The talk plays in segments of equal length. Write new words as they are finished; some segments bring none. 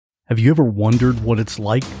Have you ever wondered what it's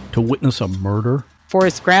like to witness a murder?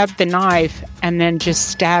 Forrest grabbed the knife and then just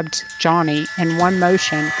stabbed Johnny in one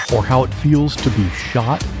motion. Or how it feels to be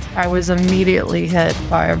shot? I was immediately hit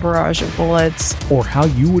by a barrage of bullets. Or how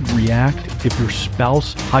you would react if your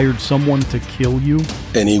spouse hired someone to kill you?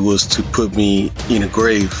 And he was to put me in a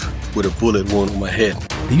grave with a bullet wound on my head.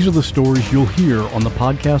 These are the stories you'll hear on the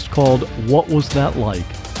podcast called What Was That Like?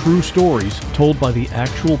 True stories told by the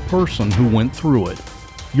actual person who went through it.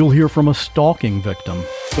 You'll hear from a stalking victim.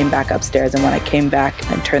 Came back upstairs, and when I came back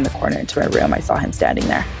and turned the corner into my room, I saw him standing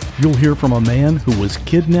there. You'll hear from a man who was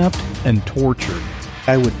kidnapped and tortured.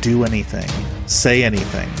 I would do anything, say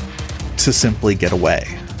anything, to simply get away.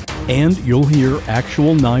 And you'll hear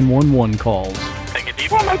actual 911 calls. Take a deep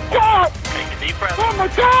breath. Oh my God! Take a deep breath. Oh my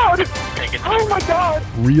God! Take a deep Oh my God!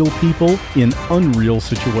 Real people in unreal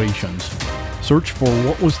situations. Search for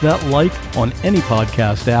What Was That Like on any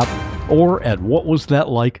podcast app or at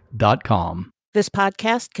whatwasthatlike.com. This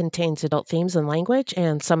podcast contains adult themes and language,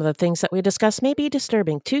 and some of the things that we discuss may be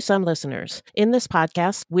disturbing to some listeners. In this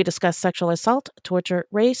podcast, we discuss sexual assault, torture,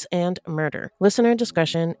 race, and murder. Listener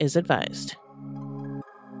discretion is advised.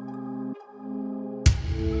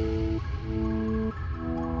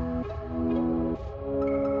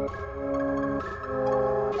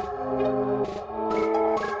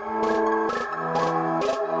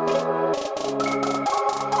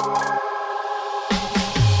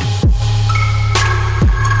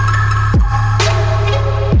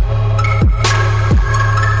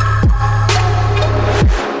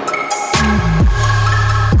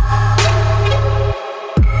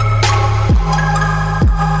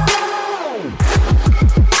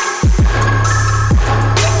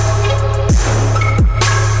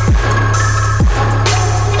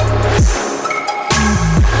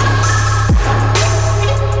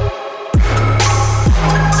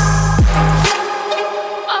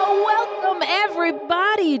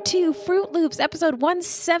 Episode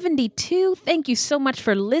 172. Thank you so much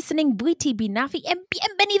for listening. Buiti Binafi and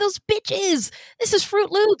bienvenidos bitches. This is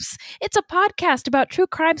Fruit Loops. It's a podcast about true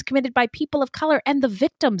crimes committed by people of color and the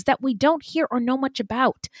victims that we don't hear or know much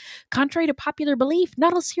about. Contrary to popular belief,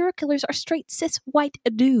 not all serial killers are straight cis white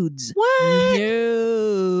dudes. What?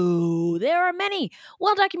 No. There are many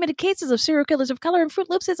well-documented cases of serial killers of color, and Fruit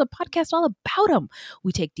Loops is a podcast all about them.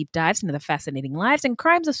 We take deep dives into the fascinating lives and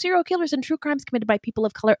crimes of serial killers and true crimes committed by people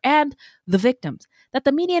of color and the victims that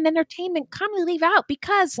the media and entertainment commonly leave out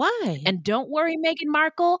because why? And don't worry, Meghan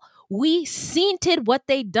Markle, we seented what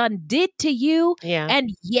they did to you. Yeah.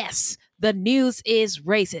 And yes, the news is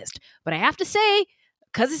racist. But I have to say,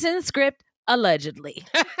 because it's in the script, allegedly.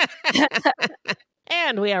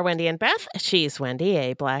 And we are Wendy and Beth. She's Wendy,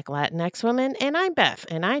 a Black Latinx woman, and I'm Beth,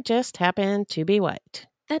 and I just happen to be white.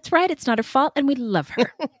 That's right. It's not her fault, and we love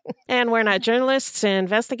her. And we're not journalists,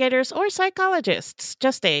 investigators, or psychologists,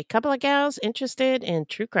 just a couple of gals interested in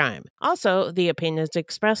true crime. Also, the opinions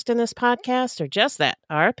expressed in this podcast are just that,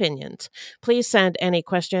 our opinions. Please send any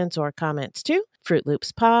questions or comments to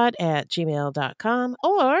fruitloopspod@gmail.com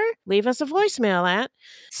or leave us a voicemail at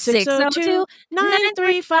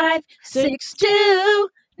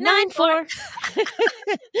 602-935-6294.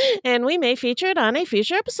 And we may feature it on a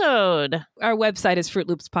future episode. Our website is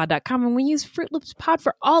fruitloopspod.com, and we use Fruit Loops Pod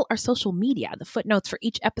for all our social media. The footnotes for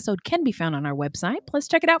each episode can be found on our website. Plus,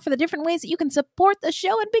 check it out for the different ways that you can support the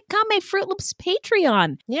show and become a Fruit Loops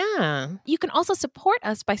Patreon. Yeah. You can also support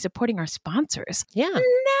us by supporting our sponsors. Yeah. Now,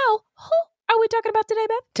 who are we talking about today,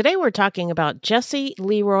 Beth? Today we're talking about Jesse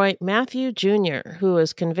Leroy Matthew Jr., who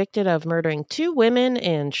was convicted of murdering 2 women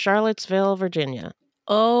in Charlottesville, Virginia.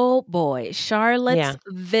 Oh boy,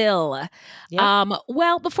 Charlottesville. Yeah.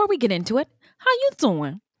 Well, before we get into it, how you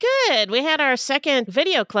doing? Good. We had our second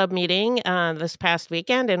video club meeting this past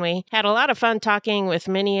weekend, and we had a lot of fun talking with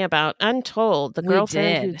Minnie about Untold, the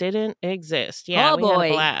girlfriend who didn't exist. Yeah, we had a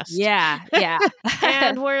blast. Yeah.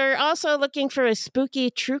 And we're also looking for a spooky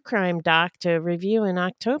true crime doc to review in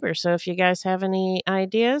October. So if you guys have any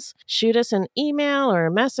ideas, shoot us an email or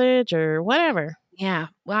a message or whatever. Yeah,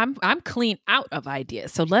 well, I'm clean out of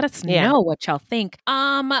ideas, so let us know what y'all think.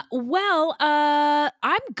 I'm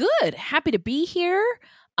good. Happy to be here.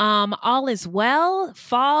 All is well.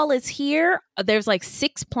 Fall is here. There's like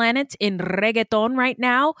 6 planets in reggaeton right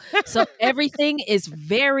now, so everything is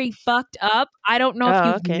very fucked up. I don't know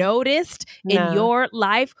if you've noticed in your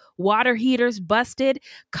life. Water heaters busted.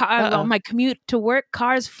 On my commute to work,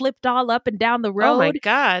 cars flipped all up and down the road. Oh my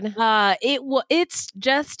God! It's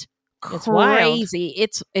just It's crazy.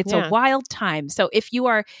 wild. It's a wild time. So if you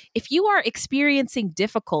are experiencing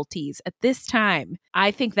difficulties at this time, I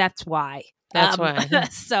think that's why. That's why.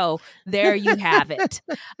 So there you have it.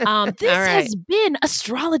 This has been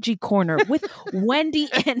Astrology Corner with Wendy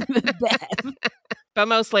and Beth. But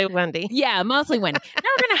mostly Wendy. Yeah, mostly Wendy. Now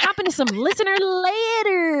we're going to hop into some listener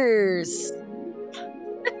letters.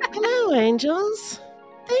 Hello, angels.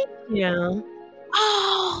 Thank you.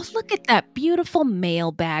 Oh, look at that beautiful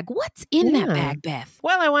mailbag. What's in that bag, Beth?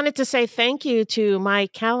 Well, I wanted to say thank you to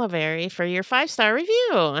Mike Calaveri for your 5-star review.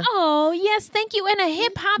 Oh, yes, thank you. And a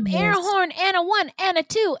hip-hop air horn, and a 1, and a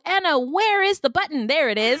 2, and a where is the button? There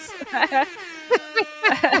it is.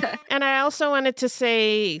 And I also wanted to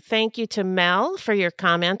say thank you to Mel for your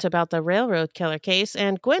comment about the railroad killer case,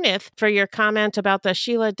 and Gwyneth for your comment about the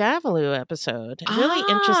Sheila Davalloo episode. Really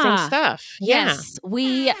interesting stuff. Yes,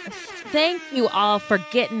 we thank you all for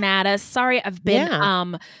getting at us. Sorry, I've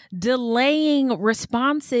been delaying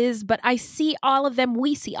responses, but I see all of them.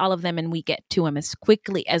 We see all of them, and we get to them as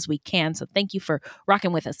quickly as we can. So thank you for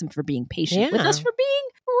rocking with us and for being patient with us, for being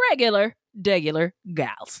regular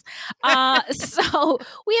gals. So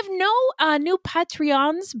we have no new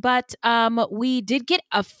Patreons, but we did get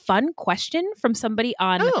a fun question from somebody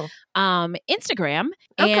on Instagram.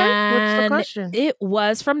 Okay, and what's the question? It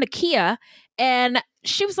was from Nakia, and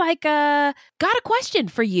she was like, got a question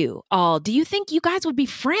for you all. Do you think you guys would be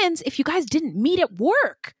friends if you guys didn't meet at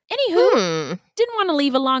work? Anywho, didn't want to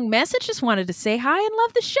leave a long message, just wanted to say hi and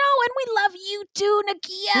love the show, and we love you too,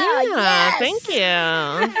 Nakia. Yeah, thank you.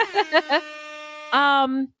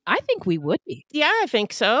 I think we would be. Yeah, I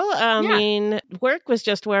think so. I mean, work was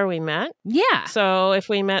just where we met. Yeah. So if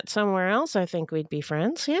we met somewhere else, I think we'd be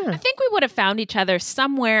friends. Yeah. I think we would have found each other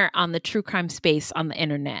somewhere on the true crime space on the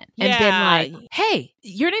internet and been like, hey,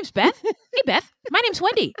 your name's Beth? Hey, Beth, my name's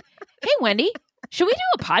Wendy. Hey, Wendy, should we do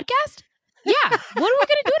a podcast? Yeah. What are we going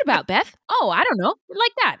to do it about, Beth? Oh, I don't know.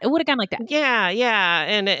 Like that. It would have gone like that. Yeah.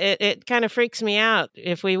 And it kind of freaks me out.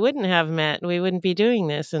 If we wouldn't have met, we wouldn't be doing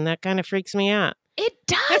this. And that kind of freaks me out. It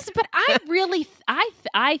does, but I really,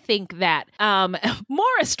 I think that more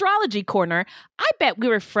Astrology Corner, I bet we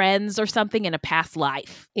were friends or something in a past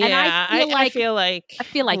life. Yeah, and I feel like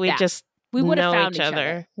we just would have found each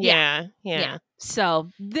other. Yeah. So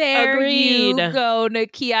there Agreed. you go,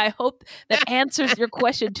 Nakia. I hope that answers your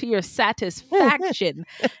question to your satisfaction.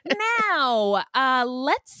 Now,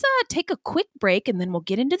 let's take a quick break, and then we'll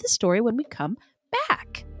get into the story when we come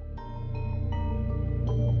back.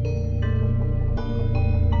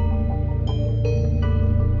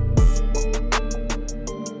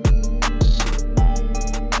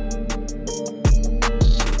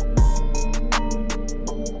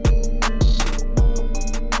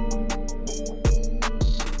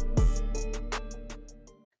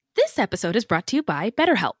 This episode is brought to you by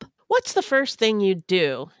BetterHelp. What's the first thing you'd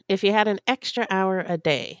do if you had an extra hour a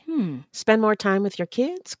day? Spend more time with your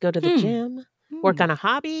kids, go to the gym, work on a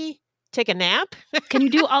hobby, take a nap? Can you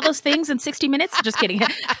do all those things in 60 minutes? Just kidding.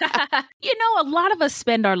 You know, a lot of us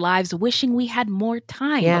spend our lives wishing we had more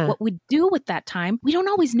time. Yeah. But what we do with that time, we don't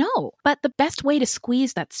always know. But the best way to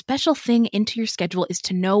squeeze that special thing into your schedule is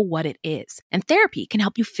to know what it is. And therapy can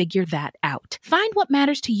help you figure that out. Find what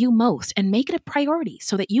matters to you most and make it a priority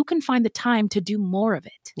so that you can find the time to do more of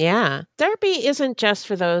it. Yeah. Therapy isn't just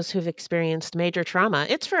for those who've experienced major trauma.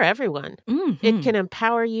 It's for everyone. Mm-hmm. It can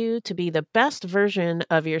empower you to be the best version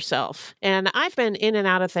of yourself. And I've been in and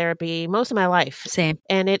out of therapy most of my life. Same.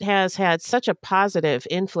 And it has had such a positive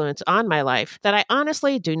influence on my life that I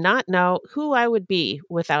honestly do not know who I would be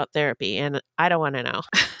without therapy. And I don't want to know.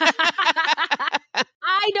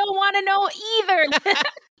 I don't want to know either.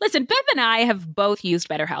 Listen, Beth and I have both used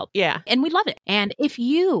BetterHelp. Yeah. And we love it. And if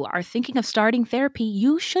you are thinking of starting therapy,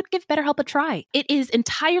 you should give BetterHelp a try. It is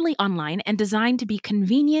entirely online and designed to be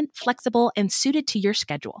convenient, flexible, and suited to your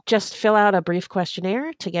schedule. Just fill out a brief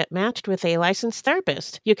questionnaire to get matched with a licensed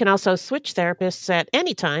therapist. You can also switch therapists at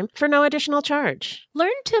any time for no additional charge. Learn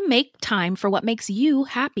to make time for what makes you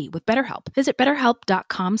happy with BetterHelp. Visit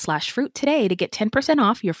BetterHelp.com/fruit today to get 10%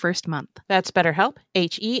 off your first month. That's BetterHelp,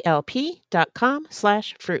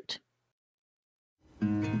 HELP.com/fruit.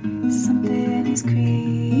 Something is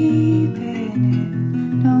creeping,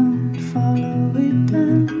 don't follow it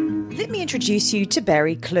down. Let me introduce you to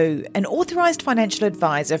Barry Clue, an authorised financial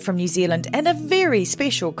advisor from New Zealand and a very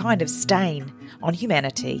special kind of stain on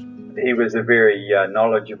humanity. He was a very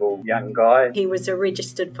knowledgeable young guy. He was a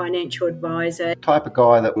registered financial advisor. Type of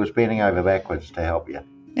guy that was bending over backwards to help you.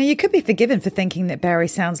 Now, you could be forgiven for thinking that Barry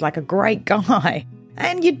sounds like a great guy.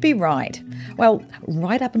 And you'd be right. Well,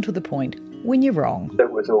 right up until the point when you're wrong. It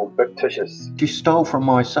was all fictitious. You stole from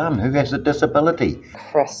my son who has a disability.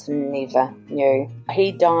 Chris never knew.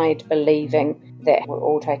 He died believing that were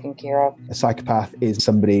all taken care of. A psychopath is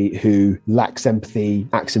somebody who lacks empathy,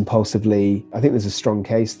 acts impulsively. I think there's a strong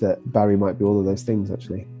case that Barry might be all of those things,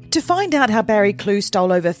 actually. To find out how Barry Clue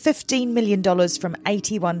stole over $15 million from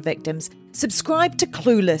 81 victims, subscribe to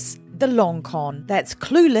Clueless, The Long Con. That's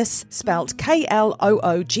Clueless, spelt Klooghless.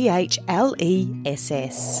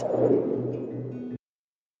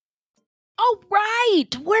 All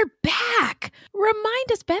right, we're back.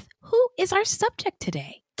 Remind us, Beth, who is our subject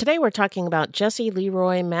today? Today we're talking about Jesse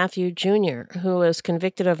Leroy Matthew Jr., who was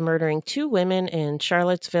convicted of murdering 2 women in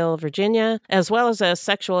Charlottesville, Virginia, as well as a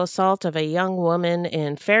sexual assault of a young woman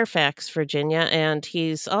in Fairfax, Virginia, and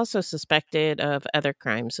he's also suspected of other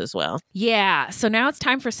crimes as well. Yeah, so now it's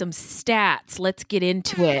time for some stats. Let's get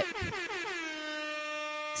into it.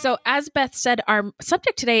 So as Beth said, our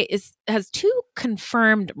subject today has 2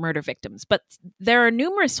 confirmed murder victims, but there are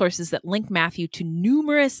numerous sources that link Matthew to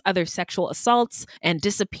numerous other sexual assaults and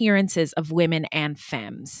disappearances of women and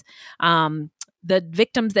femmes. The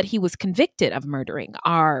victims that he was convicted of murdering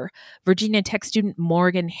are Virginia Tech student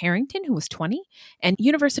Morgan Harrington, who was 20, and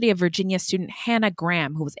University of Virginia student Hannah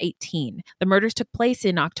Graham, who was 18. The murders took place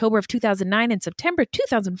in October of 2009 and September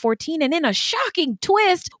 2014, and in a shocking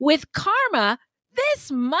twist with karma,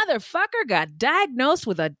 this motherfucker got diagnosed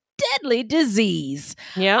with a deadly disease.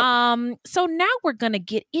 Yeah. So now we're going to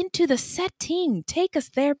get into the setting. Take us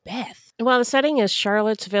there, Beth. Well, the setting is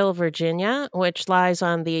Charlottesville, Virginia, which lies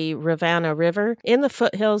on the Rivanna River in the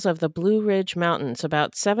foothills of the Blue Ridge Mountains,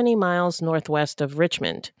 about 70 miles northwest of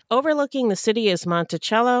Richmond. Overlooking the city is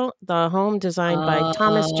Monticello, the home designed by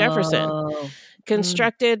Thomas Jefferson.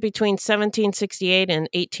 Constructed between 1768 and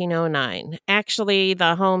 1809. Actually,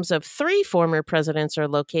 the homes of 3 former presidents are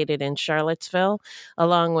located in Charlottesville.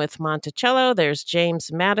 Along with Monticello, there's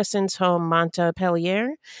James Madison's home,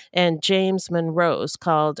 Montpelier, and James Monroe's,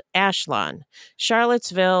 called Ashlawn.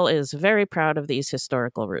 Charlottesville is very proud of these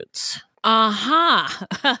historical roots.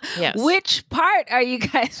 Yes. Which part are you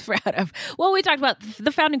guys proud of? Well, we talked about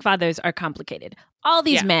the founding fathers are complicated. All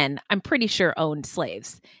these men, I'm pretty sure, owned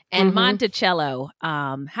slaves. And Monticello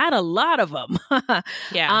had a lot of them. But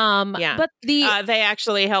they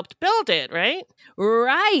actually helped build it, right?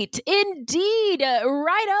 Right. Indeed.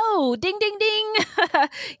 Righto. Ding, ding, ding.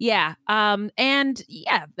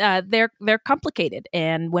 They're complicated.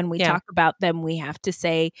 And when we talk about them, we have to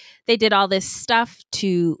say they did all this stuff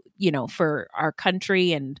to, for our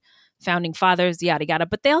country and founding fathers, yada, yada.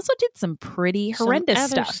 But they also did some pretty horrendous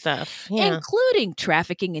stuff. Including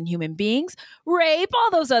trafficking in human beings, rape, all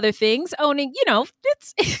those other things, owning,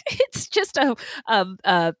 it's just a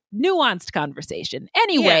nuanced conversation.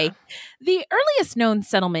 Anyway, the earliest known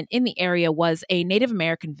settlement in the area was a Native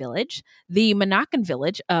American village, the Monacan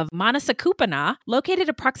village of Manasakupana, located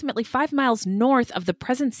approximately 5 miles north of the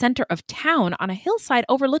present center of town on a hillside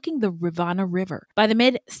overlooking the Rivanna River. By the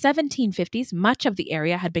mid-1750s, much of the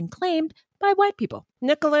area had been claimed by white people.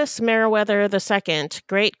 Nicholas Meriwether II,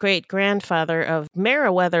 great-great-grandfather of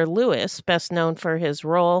Meriwether Lewis, best known for his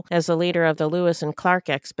role as the leader of the Lewis and Clark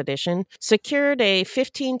expedition, secured a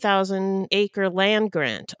 15,000-acre land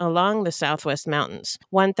grant along the Southwest Mountains.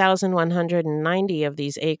 1,190 of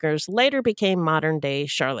these acres later became modern-day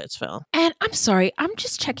Charlottesville. And I'm sorry, I'm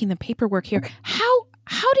just checking the paperwork here.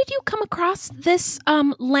 How did you come across this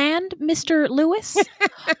land, Mr. Lewis?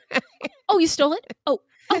 Oh, you stole it? Oh,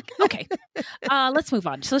 okay. Let's move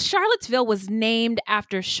on. So Charlottesville was named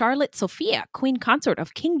after Charlotte Sophia, Queen Consort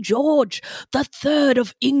of King George III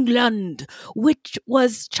of England, which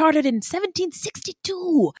was chartered in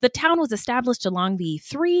 1762. The town was established along the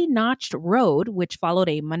 3-notched road, which followed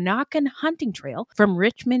a Monacan hunting trail from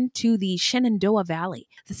Richmond to the Shenandoah Valley.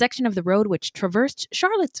 The section of the road which traversed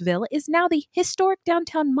Charlottesville is now the historic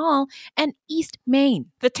downtown mall and East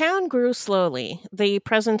Main. The town grew slowly. The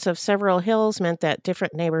presence of several hills meant that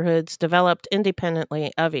different neighborhoods developed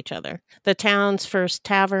independently of each other. The town's first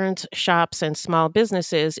taverns, shops, and small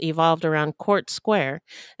businesses evolved around Court Square,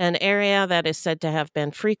 an area that is said to have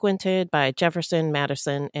been frequented by Jefferson,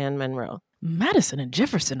 Madison, and Monroe. Madison and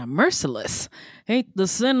Jefferson are merciless. Hate the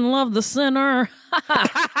sin, love the sinner.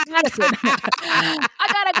 Madison, I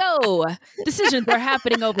gotta go. Decisions are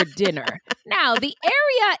happening over dinner. Now, the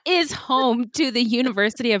area is home to the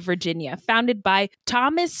University of Virginia, founded by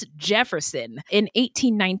Thomas Jefferson in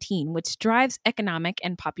 1819, which drives economic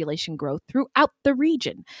and population growth throughout the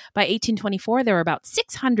region. By 1824, there were about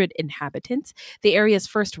 600 inhabitants. The area's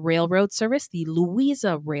first railroad service, the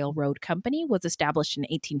Louisa Railroad Company, was established in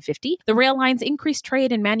 1850. The rail lines increased trade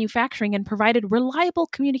and manufacturing and provided reliable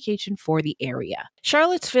communication for the area.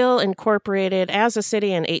 Charlottesville incorporated as a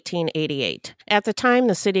city in 1888. At the time,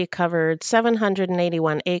 the city covered 781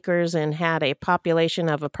 21 acres and had a population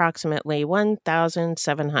of approximately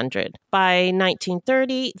 1,700. By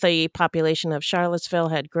 1930, the population of Charlottesville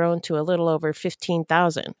had grown to a little over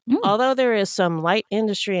 15,000. Although there is some light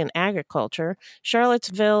industry and agriculture,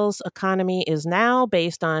 Charlottesville's economy is now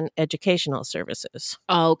based on educational services.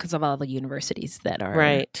 Oh, because of all the universities that are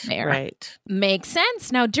there. Right. Makes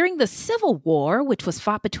sense. Now, during the Civil War, which was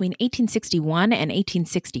fought between 1861 and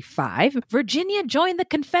 1865, Virginia joined the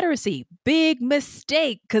Confederacy. Big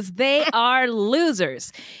mistake, because they are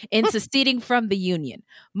losers in seceding from the Union.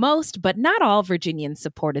 Most, but not all, Virginians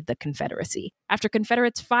supported the Confederacy. After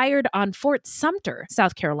Confederates fired on Fort Sumter,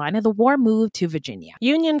 South Carolina, the war moved to Virginia.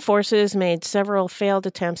 Union forces made several failed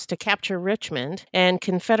attempts to capture Richmond, and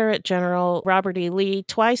Confederate General Robert E. Lee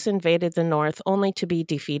twice invaded the North, only to be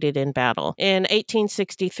defeated in battle. In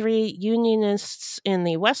 1863, Unionists in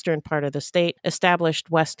the western part of the state established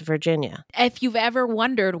West Virginia. If you've ever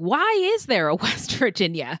wondered, why is there a West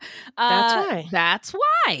Virginia? That's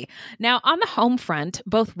why. Now, on the home front,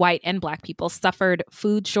 both white and black people suffered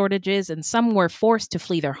food shortages, and some were forced to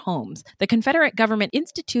flee their homes. The Confederate government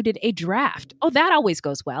instituted a draft. Oh, that always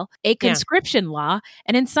goes well. A conscription law,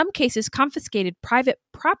 and in some cases confiscated private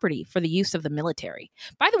property for the use of the military.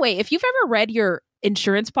 By the way, if you've ever read your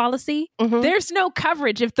insurance policy, there's no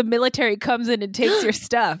coverage if the military comes in and takes your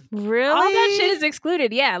stuff. Really? All that shit is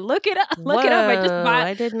excluded. Yeah, look it up. I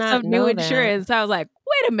just bought some new insurance. I was like,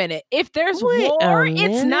 wait a minute. If there's war,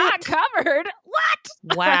 it's not covered.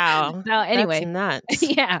 What? Wow. So anyway. That's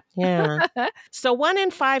nuts. Yeah. So 1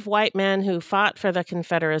 in 5 white men who fought for the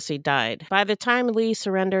Confederacy died. By the time Lee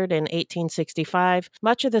surrendered in 1865,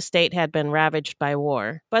 much of the state had been ravaged by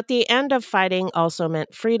war. But the end of fighting also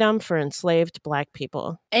meant freedom for enslaved black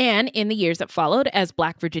people. And in the years that followed, as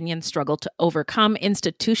black Virginians struggled to overcome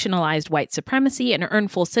institutionalized white supremacy and earn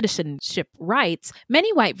full citizenship rights,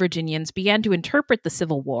 many white Virginians began to interpret the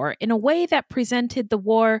Civil War in a way that presented the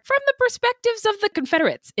war from the perspectives of the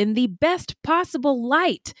Confederates in the best possible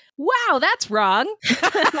light. Wow, that's wrong.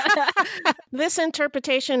 This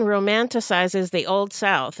interpretation romanticizes the Old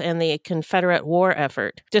South and the Confederate war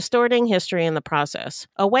effort, distorting history in the process.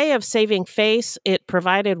 A way of saving face, it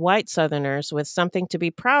provided white Southerners with something to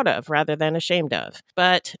be proud of rather than ashamed of.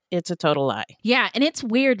 But it's a total lie. Yeah, and it's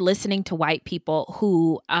weird listening to white people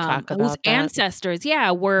who whose ancestors,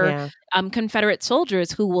 were Confederate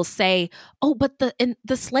soldiers who will say, "Oh, but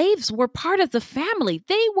the slaves were part of the family.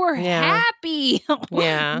 They were happy,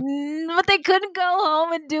 but they couldn't go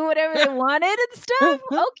home and do whatever they wanted and stuff."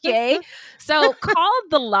 Okay, so called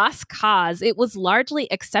the Lost Cause, it was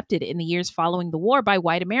largely accepted in the years following the war by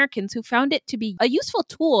white Americans who found it to be a useful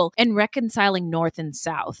tool in reconciling North and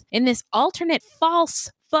South. In this alternate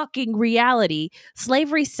false fucking reality,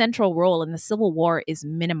 slavery's central role in the Civil War is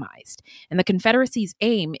minimized, and the Confederacy's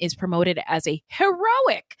aim is promoted as a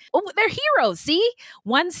heroic. Oh, they're heroes, see?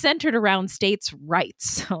 One centered around states'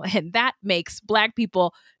 rights, and that makes black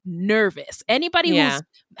people nervous. Anybody who's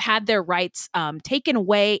had their rights taken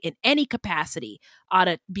away in any capacity ought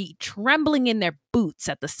to be trembling in their boots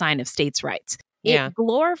at the sign of states' rights. It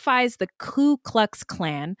glorifies the Ku Klux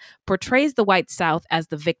Klan, portrays the white South as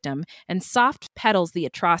the victim, and soft pedals the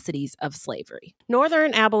atrocities of slavery.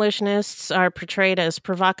 Northern abolitionists are portrayed as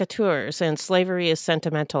provocateurs, and slavery is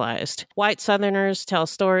sentimentalized. White Southerners tell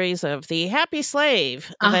stories of the happy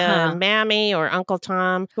slave, the mammy or Uncle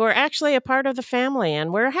Tom, who are actually a part of the family,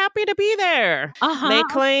 and we're happy to be there. They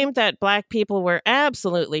claim that black people were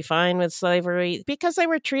absolutely fine with slavery because they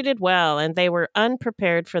were treated well, and they were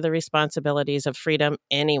unprepared for the responsibilities of freedom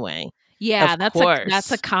anyway. Yeah,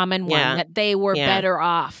 that's a common one, that they were better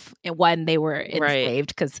off when they were enslaved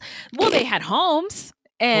because, they had homes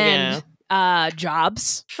and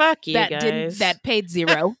jobs. Fuck you guys. That paid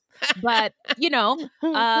zero. But, they were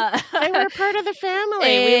a part of the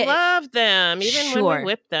family. We loved them, even when we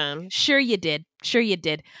whipped them. Sure you did.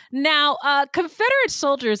 Now, Confederate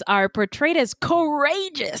soldiers are portrayed as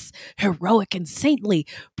courageous, heroic, and saintly,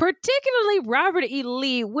 particularly Robert E.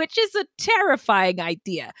 Lee, which is a terrifying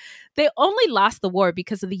idea. They only lost the war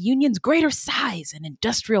because of the Union's greater size and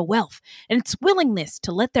industrial wealth and its willingness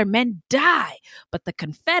to let their men die. But the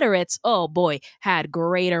Confederates, had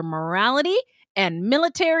greater morality and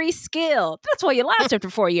military skill. That's why you lost after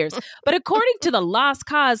 4 years. But according to the Lost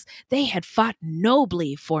Cause, they had fought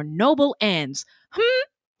nobly for noble ends.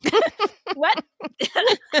 What?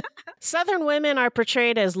 Southern women are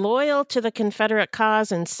portrayed as loyal to the Confederate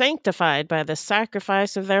cause and sanctified by the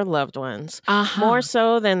sacrifice of their loved ones. More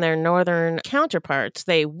so than their Northern counterparts,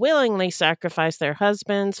 they willingly sacrifice their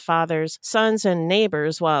husbands, fathers, sons, and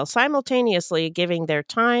neighbors while simultaneously giving their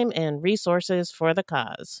time and resources for the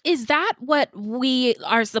cause. Is that what we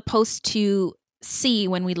are supposed to see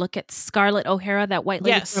when we look at Scarlett O'Hara, that white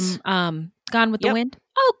lady Yes. from Gone with the Yep. Wind?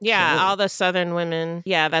 Oh, Yeah, all the Southern women.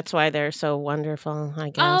 Yeah, that's why they're so wonderful, I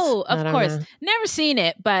guess. Oh, I of don't course. know. Never seen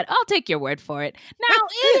it, but I'll take your word for it. Now,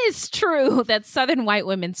 it is true that Southern white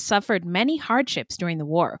women suffered many hardships during the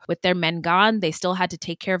war. With their men gone, they still had to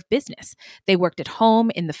take care of business. They worked at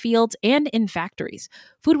home, in the fields, and in factories.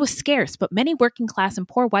 Food was scarce, but many working class and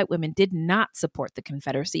poor white women did not support the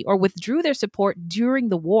Confederacy or withdrew their support during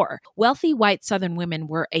the war. Wealthy white Southern women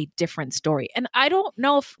were a different story. And I don't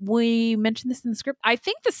know if we mentioned this in the script. I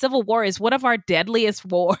think the Civil War is one of our deadliest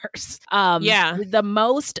wars. Yeah. The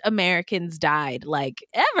most Americans died, like,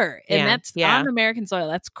 ever. And that's on American soil.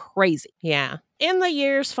 That's crazy. Yeah. In the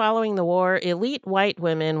years following the war, elite white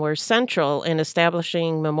women were central in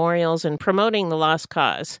establishing memorials and promoting the lost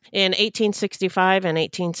cause. In 1865 and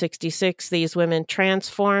 1866, these women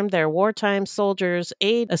transformed their wartime soldiers'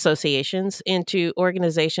 aid associations into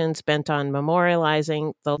organizations bent on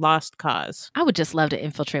memorializing the lost cause. I would just love to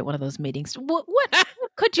infiltrate one of those meetings. What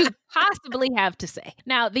could you possibly have to say?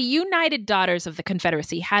 Now, the United Daughters of the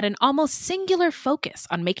Confederacy had an almost singular focus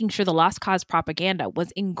on making sure the lost cause propaganda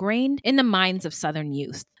was ingrained in the minds of Southern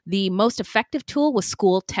youth. The most effective tool was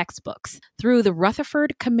school textbooks. Through the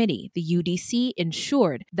Rutherford Committee, the UDC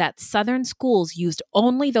ensured that Southern schools used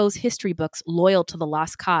only those history books loyal to the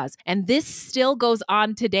lost cause. And this still goes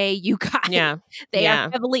on today, you guys. Yeah. They are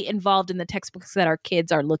heavily involved in the textbooks that our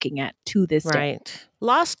kids are looking at to this day. Right.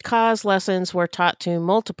 Lost cause lessons were taught to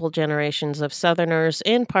multiple generations of Southerners,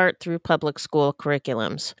 in part through public school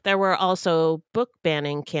curriculums. There were also book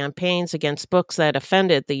banning campaigns against books that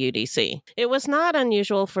offended the UDC. It was not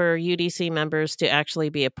unusual for UDC members to actually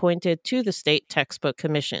be appointed to the state textbook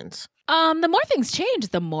commissions. The more things change,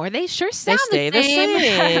 the more they sure sound They stay the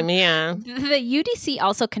same, yeah. The UDC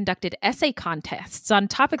also conducted essay contests on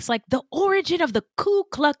topics like the origin of the Ku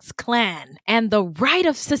Klux Klan and the right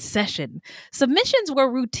of secession. Submissions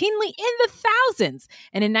were routinely in the thousands,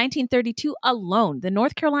 and in 1932 alone, the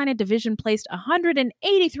North Carolina Division placed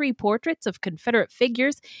 183 portraits of Confederate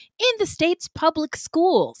figures in the state's public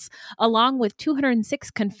schools, along with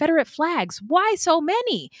 206 Confederate flags. Why so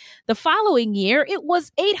many? The following year, it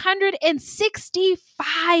was 865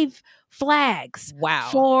 flags. Wow.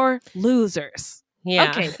 For losers. Yeah.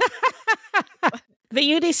 Okay. The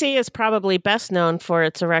UDC is probably best known for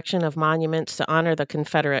its erection of monuments to honor the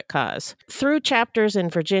Confederate cause. Through chapters in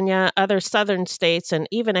Virginia, other southern states, and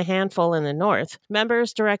even a handful in the North,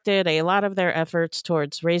 members directed a lot of their efforts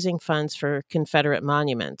towards raising funds for Confederate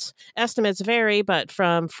monuments. Estimates vary, but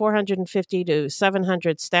from 450 to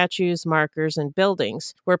 700 statues, markers, and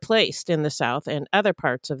buildings were placed in the South and other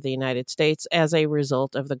parts of the United States as a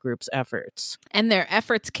result of the group's efforts. And their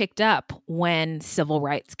efforts kicked up when civil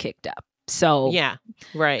rights kicked up. So yeah,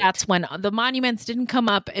 right. That's when the monuments didn't come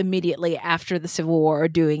up immediately after the Civil War or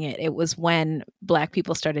doing it. It was when Black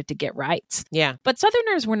people started to get rights. Yeah. But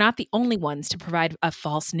Southerners were not the only ones to provide a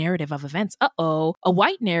false narrative of events. A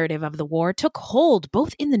white narrative of the war took hold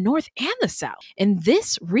both in the North and the South. And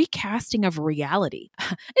this recasting of reality,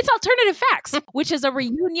 it's alternative facts, which is a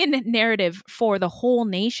reunion narrative for the whole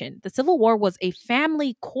nation. The Civil War was a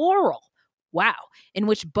family quarrel. Wow, in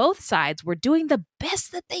which both sides were doing the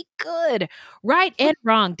best that they could. Right and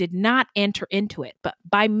wrong did not enter into it. But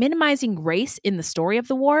by minimizing race in the story of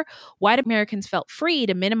the war, white Americans felt free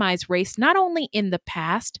to minimize race not only in the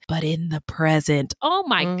past, but in the present. Oh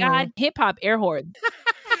my God, hip hop air horn.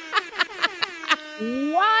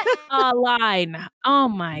 What a line. Oh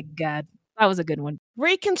my God. That was a good one.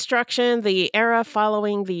 Reconstruction, the era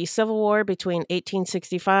following the Civil War between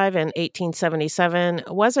 1865 and 1877,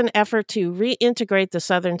 was an effort to reintegrate the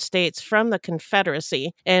Southern states from the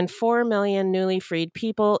Confederacy and 4 million newly freed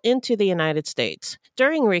people into the United States.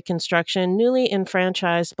 During Reconstruction, newly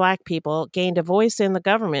enfranchised Black people gained a voice in the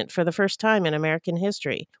government for the first time in American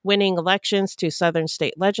history, winning elections to Southern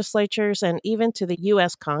state legislatures and even to the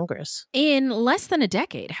U.S. Congress. In less than a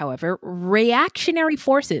decade, however, reactionary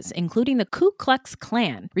forces, including the Ku Klux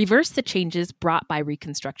Klan, reversed the changes brought by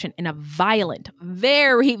Reconstruction in a violent,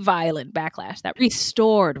 very violent backlash that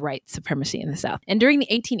restored white supremacy in the South. And during the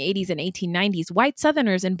 1880s and 1890s, white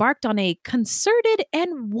Southerners embarked on a concerted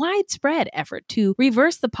and widespread effort to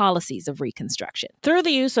reverse the policies of Reconstruction. Through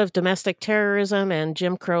the use of domestic terrorism and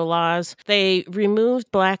Jim Crow laws, they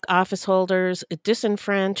removed Black office holders,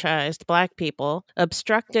 disenfranchised Black people,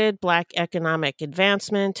 obstructed Black economic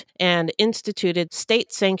advancement, and instituted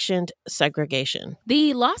state-sanctioned segregation.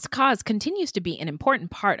 The Lost Cause continues to be an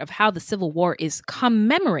important part of how the Civil War is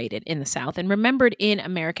commemorated in the South and remembered in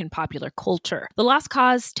American popular culture. The Lost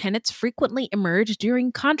Cause tenets frequently emerge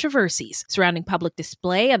during controversies surrounding public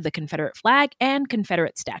display of the Confederate flag and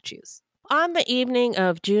Confederate statues. On the evening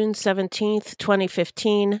of June 17th,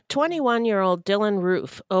 2015, 21-year-old Dylan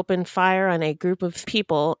Roof opened fire on a group of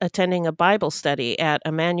people attending a Bible study at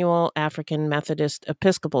Emmanuel African Methodist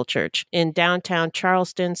Episcopal Church in downtown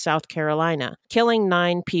Charleston, South Carolina, killing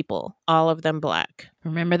 9 people, all of them Black.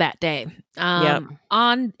 Remember that day. Yep.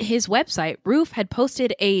 On his website, Roof had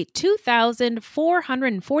posted a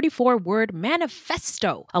 2,444-word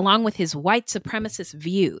manifesto along with his white supremacist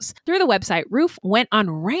views. Through the website, Roof went on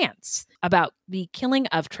rants about the killing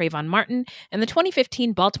of Trayvon Martin and the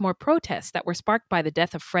 2015 Baltimore protests that were sparked by the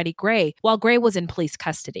death of Freddie Gray while Gray was in police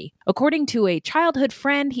custody. According to a childhood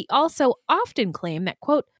friend, he also often claimed that,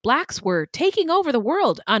 quote, Blacks were taking over the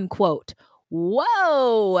world, unquote.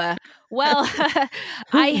 Whoa. Well,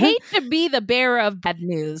 I hate to be the bearer of bad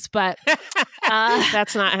news, but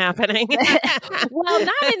that's not happening. Well,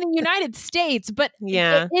 not in the United States, but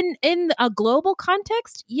yeah, in a global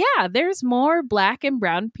context, yeah, there's more Black and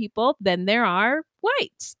brown people than there are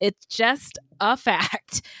whites. It's just a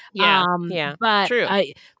fact. Yeah, but true.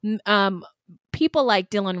 People like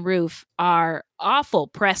Dylan Roof are awful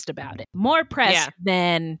pressed about it. More pressed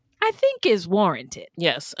than I think is warranted.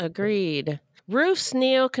 Yes, agreed. Roof's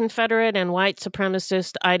neo-Confederate and white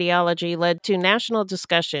supremacist ideology led to national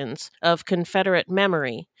discussions of Confederate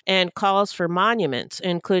memory and calls for monuments,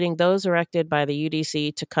 including those erected by the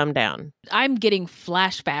UDC, to come down. I'm getting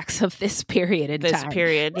flashbacks of this period in time. This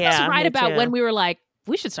period, This is right about when we were like,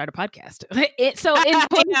 we should start a podcast.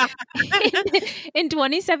 In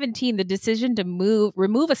 2017, the decision to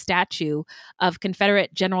remove a statue of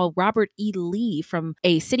Confederate General Robert E. Lee from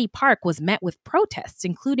a city park was met with protests,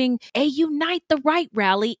 including a Unite the Right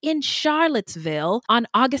rally in Charlottesville on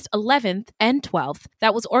August 11th and 12th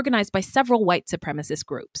that was organized by several white supremacist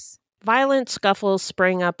groups. Violent scuffles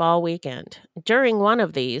sprang up all weekend. During one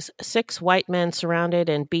of these, 6 white men surrounded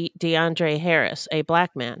and beat DeAndre Harris, a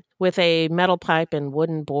Black man, with a metal pipe and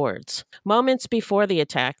wooden boards. Moments before the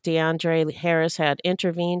attack, DeAndre Harris had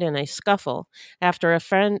intervened in a scuffle after a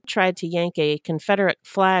friend tried to yank a Confederate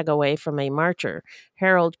flag away from a marcher,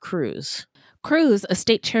 Harold Cruz. Cruz, a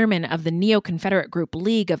state chairman of the neo-Confederate group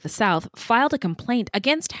League of the South, filed a complaint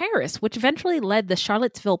against Harris, which eventually led the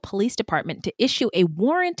Charlottesville Police Department to issue a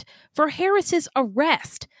warrant for Harris's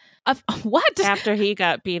arrest. What? After he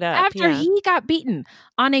got beat up. After he got beaten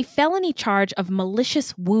on a felony charge of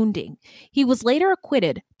malicious wounding. He was later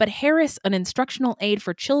acquitted, but Harris, an instructional aide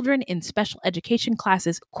for children in special education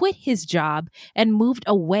classes, quit his job and moved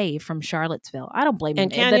away from Charlottesville. I don't blame him.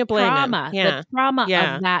 And can you blame him? The trauma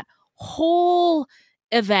of that whole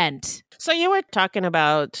event. So you were talking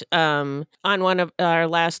about on one of our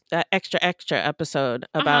last extra episode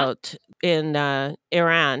about in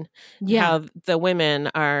Iran, how the women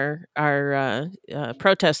are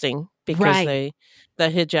protesting because the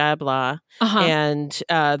hijab law and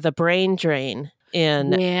the brain drain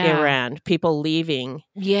in Iran, people leaving.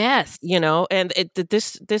 Yes. And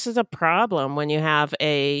this is a problem when you have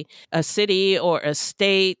a city or a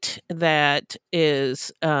state that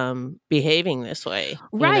is behaving this way.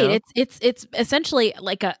 Right. It's essentially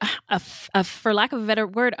like a for lack of a better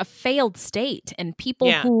word, a failed state, and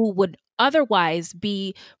people who would otherwise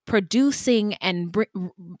be producing and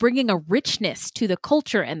bringing a richness to the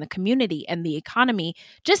culture and the community and the economy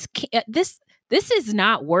just this is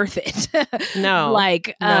not worth it. No.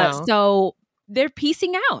 So they're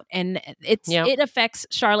piecing out, and it affects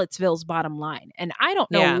Charlottesville's bottom line. And I don't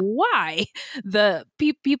know why the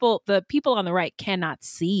people on the right cannot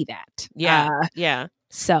see that.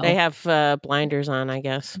 So they have blinders on, I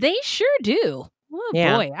guess. They sure do. Oh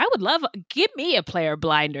boy, I would love. Give me a pair of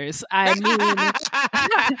blinders. I mean,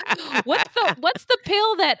 what's the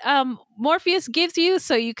pill that Morpheus gives you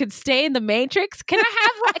so you could stay in the Matrix? Can I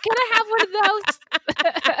have one of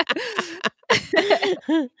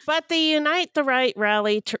those? But the Unite the Right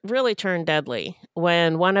rally really turned deadly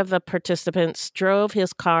when one of the participants drove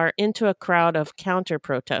his car into a crowd of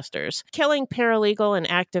counter-protesters, killing paralegal and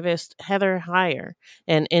activist Heather Heyer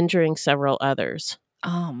and injuring several others.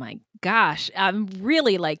 Oh my gosh. I'm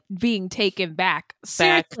really being taken back.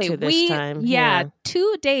 Seriously, back to this time.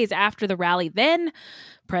 2 days after the rally, then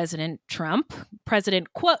President Trump,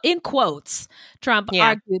 in quotes, Trump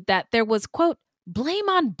argued that there was, quote, blame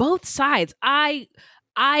on both sides. My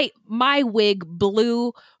wig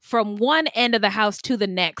blew from one end of the house to the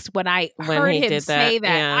next when heard him say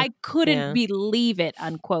that. Yeah. I couldn't believe it,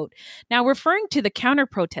 unquote. Now, referring to the counter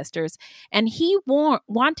protesters, and he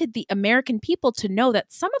wanted the American people to know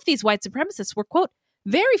that some of these white supremacists were, quote,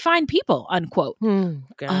 very fine people, unquote. God.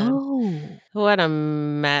 Oh, what a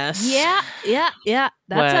mess. Yeah.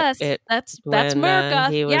 That's us. That's America.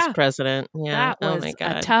 He was president. Yeah. That was my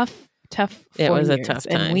God. a tough tough It 4 was years, a tough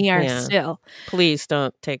and time. we are Yeah. still. Please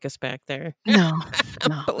don't take us back there. No,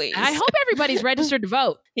 no. Please. I hope everybody's registered to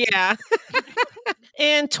vote. Yeah.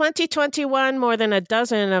 In 2021, more than a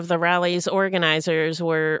dozen of the rally's organizers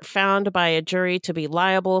were found by a jury to be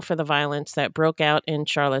liable for the violence that broke out in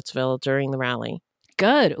Charlottesville during the rally.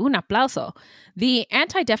 Good. Un aplauso. The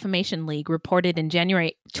Anti-Defamation League reported in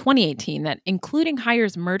January 2018 that, including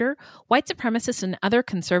Heyer's murder, white supremacists and other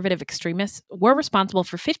conservative extremists were responsible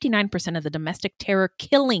for 59% of the domestic terror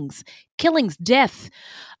killings, death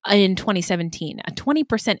in 2017, a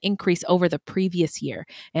 20% increase over the previous year.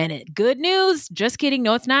 And good news, just kidding.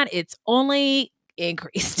 No, it's not. It's only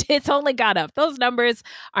increased. It's only got up. Those numbers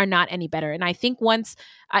are not any better. And I think once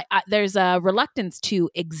there's a reluctance to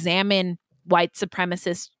examine white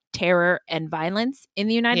supremacist terror and violence in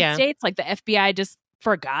the United States. Like the FBI just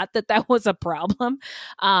forgot that was a problem.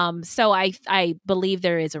 So I believe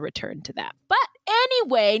there is a return to that. But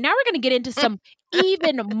anyway, now we're going to get into some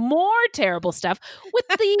even more terrible stuff with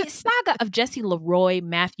the saga of Jesse Leroy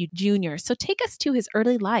Matthew Jr. So take us to his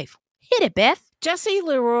early life. Hit it, Beth. Jesse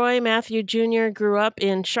Leroy Matthew Jr. grew up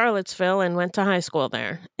in Charlottesville and went to high school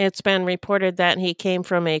there. It's been reported that he came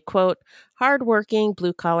from a, quote, hardworking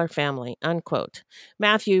blue-collar family, unquote.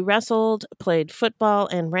 Matthew wrestled, played football,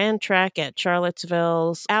 and ran track at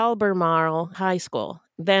Charlottesville's Albemarle High School.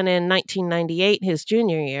 Then in 1998, his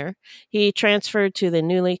junior year, he transferred to the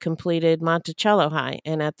newly completed Monticello High,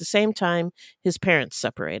 and at the same time, his parents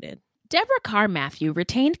separated. Deborah Carr Matthew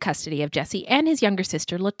retained custody of Jesse and his younger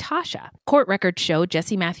sister, Latasha. Court records show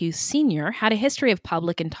Jesse Matthews Sr. had a history of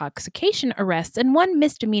public intoxication arrests and one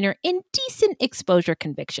misdemeanor indecent exposure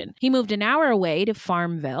conviction. He moved an hour away to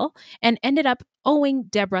Farmville and ended up owing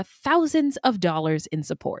Deborah thousands of dollars in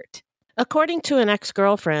support. According to an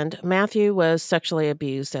ex-girlfriend, Matthew was sexually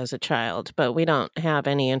abused as a child, but we don't have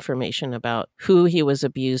any information about who he was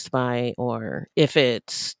abused by or if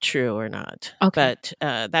it's true or not. Okay.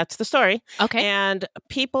 But that's the story. Okay. And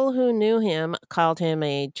people who knew him called him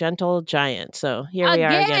a gentle giant. So here we are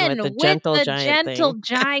again with the gentle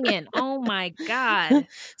giant. Oh my God.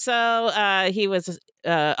 So he was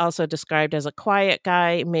also described as a quiet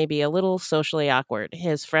guy, maybe a little socially awkward.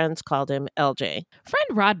 His friends called him LJ. Friend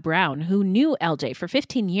Rod Brown, who knew LJ for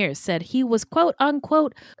 15 years, said he was, quote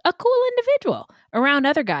unquote, a cool individual around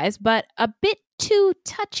other guys, but a bit too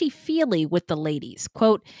touchy-feely with the ladies.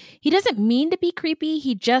 Quote, he doesn't mean to be creepy.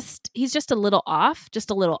 He's just a little off, just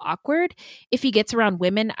a little awkward. If he gets around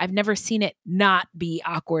women, I've never seen it not be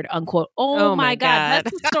awkward, unquote. Oh my God.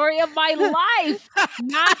 That's the story of my life.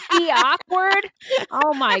 Not be awkward.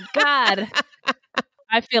 Oh my God.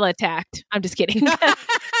 I feel attacked. I'm just kidding.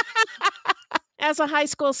 As a high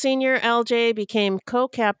school senior, LJ became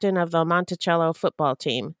co-captain of the Monticello football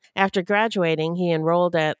team. After graduating, he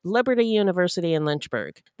enrolled at Liberty University in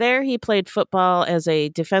Lynchburg. There, he played football as a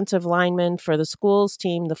defensive lineman for the school's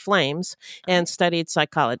team, the Flames, and studied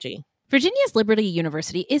psychology. Virginia's Liberty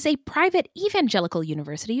University is a private evangelical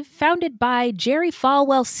university founded by Jerry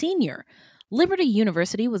Falwell Sr. Liberty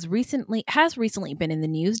University has recently been in the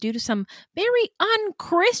news due to some very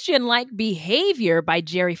unchristian-like behavior by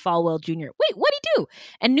Jerry Falwell Jr. Wait, what'd he do?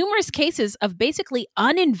 And numerous cases of basically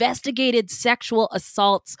uninvestigated sexual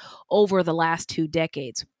assaults over the last 2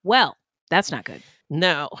 decades. Well, that's not good.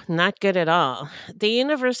 No, not good at all. The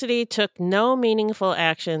university took no meaningful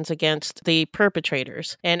actions against the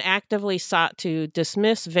perpetrators and actively sought to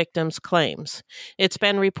dismiss victims' claims. It's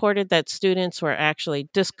been reported that students were actually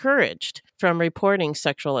discouraged from reporting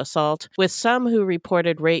sexual assault, with some who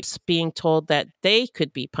reported rapes being told that they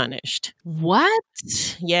could be punished. What?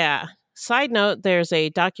 Yeah. Side note, there's a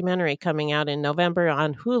documentary coming out in November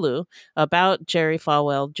on Hulu about Jerry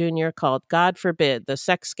Falwell Jr. called God Forbid, the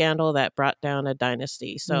sex scandal that brought down a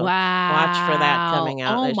dynasty. So watch for that coming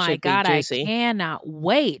out. Oh my God, I cannot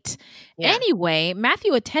wait. Yeah. Anyway,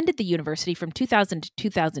 Matthew attended the university from 2000 to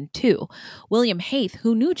 2002. William Haith,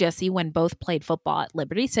 who knew Jesse when both played football at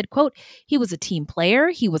Liberty, said, quote, he was a team player.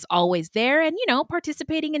 He was always there and,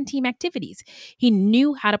 participating in team activities. He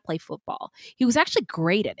knew how to play football. He was actually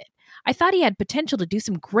great at it. I thought he had potential to do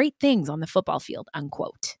some great things on the football field,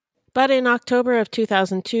 unquote. But in October of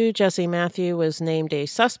 2002, Jesse Matthew was named a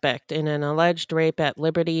suspect in an alleged rape at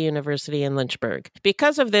Liberty University in Lynchburg.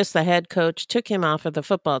 Because of this, the head coach took him off of the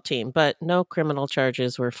football team, but no criminal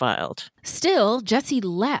charges were filed. Still, Jesse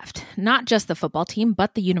left, not just the football team,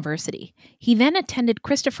 but the university. He then attended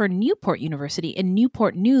Christopher Newport University in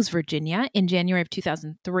Newport News, Virginia, in January of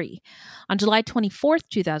 2003. On July 24th,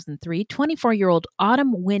 2003, 24-year-old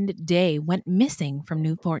Autumn Wind Day went missing from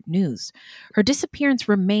Newport News. Her disappearance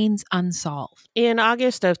remains unsolved. In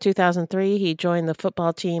August of 2003, he joined the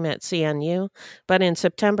football team at CNU, but in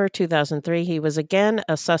September 2003, he was again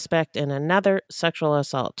a suspect in another sexual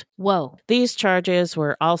assault. Whoa. These charges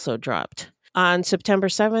were also dropped. On September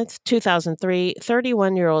 7th, 2003,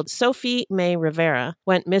 31-year-old Sophie May Rivera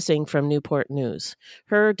went missing from Newport News.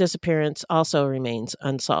 Her disappearance also remains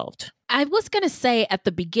unsolved. I was going to say at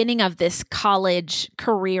the beginning of this college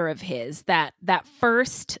career of his that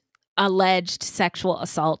first alleged sexual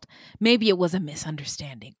assault, maybe it was a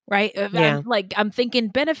misunderstanding, right? Yeah. I'm thinking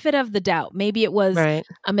benefit of the doubt. Maybe it was a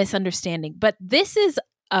misunderstanding, but this is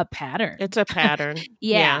a pattern. It's a pattern.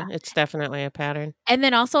 Yeah, it's definitely a pattern. And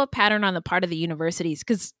then also a pattern on the part of the universities,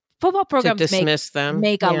 because football programs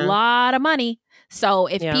make a lot of money. So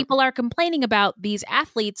if people are complaining about these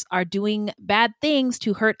athletes are doing bad things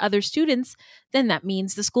to hurt other students, then that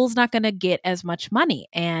means the school's not going to get as much money.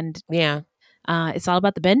 And it's all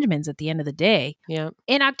about the Benjamins at the end of the day. Yeah.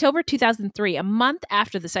 In October 2003, a month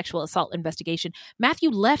after the sexual assault investigation,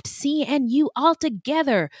 Matthew left CNU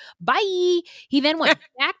altogether. Bye. He then went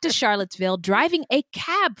back to Charlottesville, driving a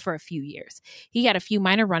cab for a few years. He had a few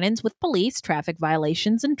minor run-ins with police, traffic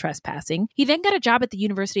violations, and trespassing. He then got a job at the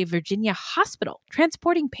University of Virginia Hospital,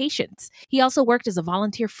 transporting patients. He also worked as a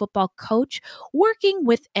volunteer football coach, working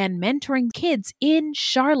with and mentoring kids in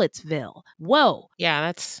Charlottesville. Whoa. Yeah,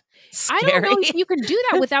 that's scary. I don't know if you can do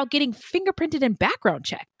that without getting fingerprinted and background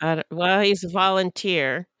checked. Well, he's a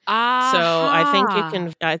volunteer. So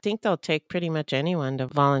I think they'll take pretty much anyone to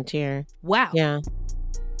volunteer. Wow. Yeah.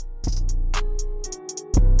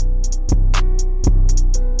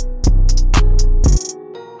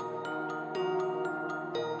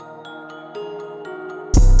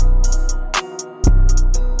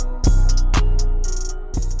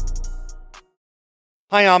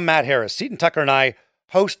 Hi, I'm Matt Harris. Seton Tucker and I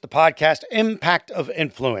host the podcast Impact of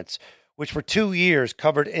Influence, which for 2 years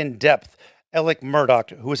covered in depth Alec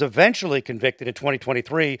Murdaugh, who was eventually convicted in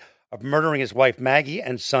 2023 of murdering his wife Maggie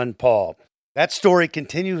and son Paul. That story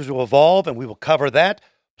continues to evolve, and we will cover that.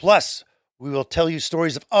 Plus, we will tell you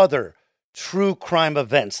stories of other true crime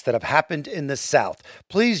events that have happened in the South.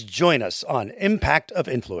 Please join us on Impact of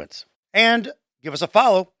Influence. And give us a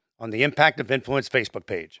follow on the Impact of Influence Facebook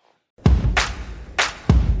page.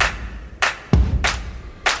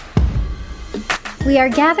 We are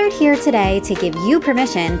gathered here today to give you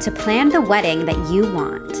permission to plan the wedding that you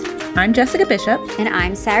want. I'm Jessica Bishop. And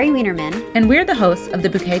I'm Sari Wienerman. And we're the hosts of the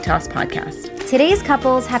Bouquet Toss podcast. Today's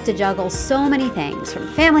couples have to juggle so many things, from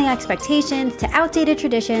family expectations to outdated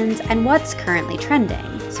traditions and what's currently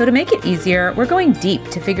trending. So to make it easier, we're going deep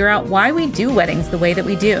to figure out why we do weddings the way that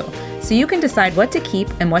we do, so you can decide what to keep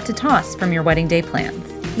and what to toss from your wedding day plans.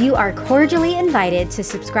 You are cordially invited to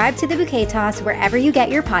subscribe to the Bouquet Toss wherever you get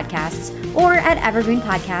your podcasts or at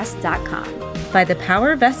evergreenpodcast.com. By the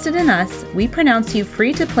power vested in us, we pronounce you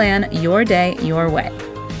free to plan your day your way.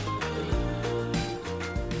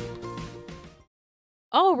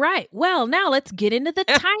 All right. Well, now let's get into the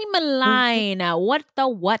timeline.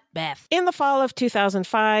 What, Beth? In the fall of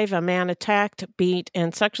 2005, a man attacked, beat,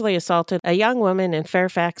 and sexually assaulted a young woman in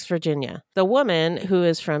Fairfax, Virginia. The woman, who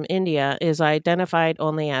is from India, is identified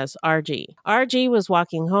only as RG. RG was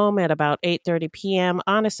walking home at about 8:30 p.m.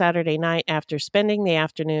 on a Saturday night after spending the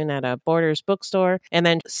afternoon at a Borders bookstore and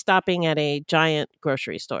then stopping at a giant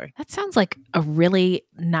grocery store. That sounds like a really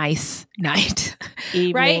nice night.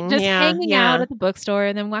 Evening, right? Just hanging out at the bookstore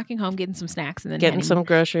and then walking home, getting some snacks and then getting some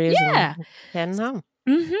groceries and heading home.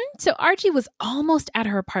 Mm-hmm. So Archie was almost at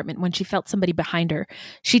her apartment when she felt somebody behind her.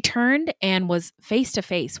 She turned and was face to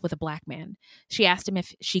face with a black man. She asked him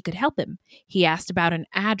if she could help him. He asked about an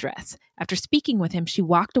address. After speaking with him, she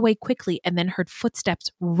walked away quickly and then heard footsteps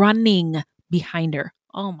running behind her.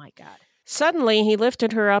 Oh my God. Suddenly, he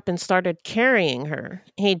lifted her up and started carrying her.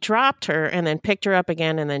 He dropped her and then picked her up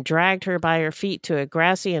again and then dragged her by her feet to a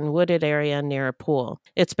grassy and wooded area near a pool.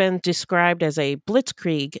 It's been described as a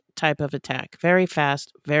blitzkrieg type of attack. Very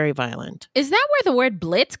fast, very violent. Is that where the word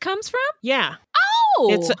blitz comes from? Yeah.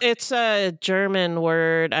 Oh! It's a German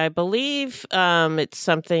word. I believe it's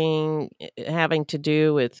something having to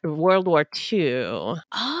do with World War II.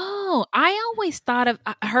 Oh, I always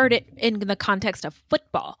heard it in the context of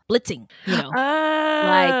football, blitzing, you know.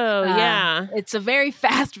 Yeah. It's a very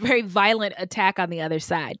fast, very violent attack on the other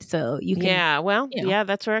side. So you can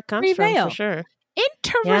that's where it comes from for sure.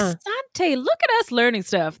 Interessante. tell you, look at us learning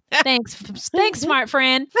stuff. Thanks, smart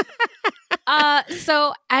friend.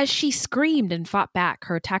 So as she screamed and fought back,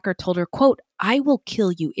 her attacker told her, quote, "I will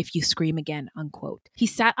kill you if you scream again," unquote. He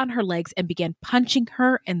sat on her legs and began punching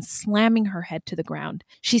her and slamming her head to the ground.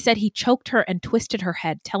 She said he choked her and twisted her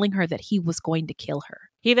head, telling her that he was going to kill her.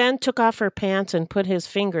 He then took off her pants and put his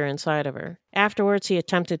finger inside of her. Afterwards, he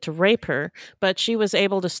attempted to rape her, but she was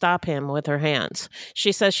able to stop him with her hands.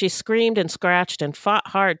 She says she screamed and scratched and fought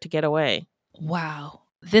hard to get away. Wow.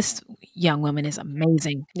 This young woman is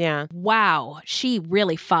amazing. Yeah. Wow. She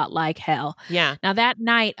really fought like hell. Yeah. Now, that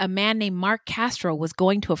night, a man named Mark Castro was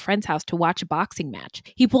going to a friend's house to watch a boxing match.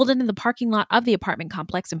 He pulled into the parking lot of the apartment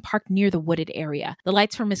complex and parked near the wooded area, the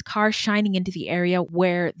lights from his car shining into the area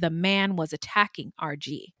where the man was attacking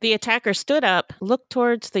RG. The attacker stood up, looked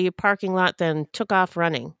towards the parking lot, then took off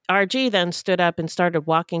running. RG then stood up and started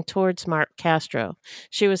walking towards Mark Castro.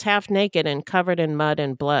 She was half naked and covered in mud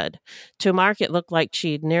and blood. To Mark, it looked like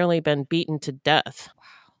she'd nearly been beaten to death.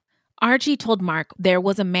 RG told Mark there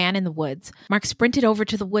was a man in the woods. Mark sprinted over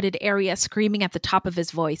to the wooded area, screaming at the top of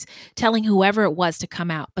his voice, telling whoever it was to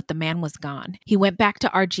come out, but the man was gone. He went back to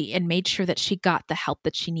RG and made sure that she got the help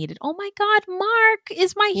that she needed. Oh my God, Mark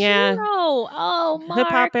is my hero. Oh, Mark. Hip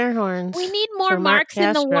hop air horns. We need more Marks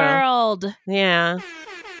in the world. Yeah.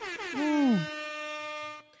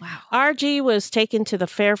 Wow. RG was taken to the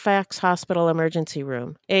Fairfax Hospital emergency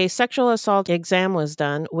room. A sexual assault exam was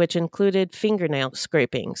done, which included fingernail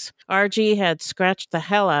scrapings. RG had scratched the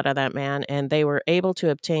hell out of that man, and they were able to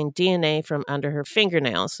obtain DNA from under her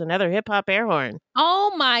fingernails. Another hip-hop air horn.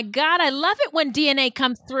 Oh my God, I love it when DNA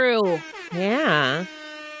comes through. Yeah.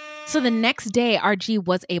 So the next day, RG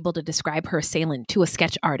was able to describe her assailant to a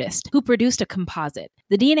sketch artist who produced a composite.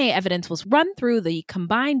 The DNA evidence was run through the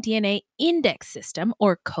Combined DNA Index System,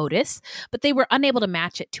 or CODIS, but they were unable to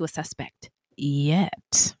match it to a suspect.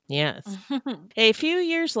 Yet. Yes. A few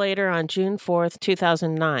years later, on June 4th,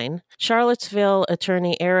 2009, Charlottesville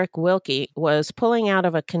attorney Eric Wilkie was pulling out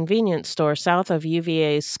of a convenience store south of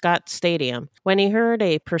UVA's Scott Stadium when he heard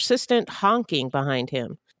a persistent honking behind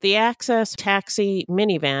him. The Access taxi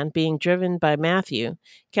minivan, being driven by Matthew,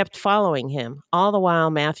 kept following him. All the while,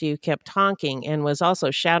 Matthew kept honking and was also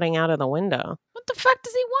shouting out of the window. What the fuck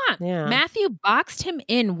does he want? Yeah. Matthew boxed him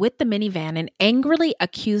in with the minivan and angrily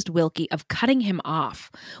accused Wilkie of cutting him off.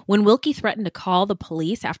 When Wilkie threatened to call the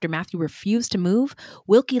police after Matthew refused to move,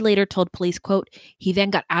 Wilkie later told police, quote, "He then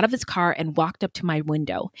got out of his car and walked up to my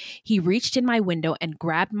window. He reached in my window and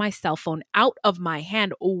grabbed my cell phone out of my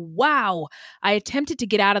hand. Wow! I attempted to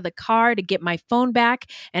get out of the car to get my phone back,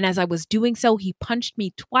 and as I was doing so, he punched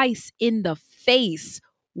me twice in the face."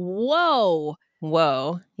 Whoa.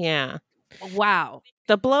 Whoa. Yeah. Wow.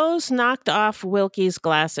 The blows knocked off Wilkie's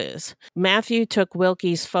glasses. Matthew took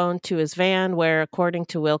Wilkie's phone to his van where, according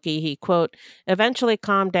to Wilkie, he, quote, "eventually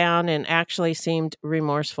calmed down and actually seemed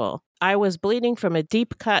remorseful. I was bleeding from a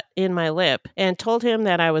deep cut in my lip and told him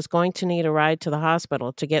that I was going to need a ride to the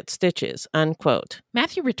hospital to get stitches," unquote.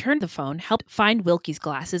 Matthew returned the phone, helped find Wilkie's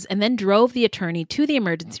glasses, and then drove the attorney to the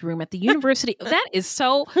emergency room at the University. That is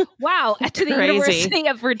so, wow, to the Crazy. University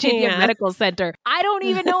of Virginia Yeah. Medical Center. I don't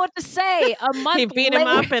even know what to say. A month He beat him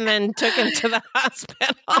up and then took him to the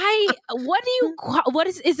hospital. What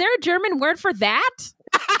is there a German word for that?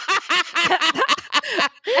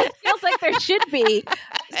 It feels like there should be.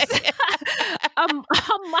 A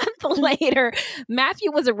month later,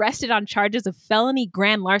 Matthew was arrested on charges of felony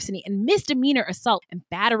grand larceny and misdemeanor assault and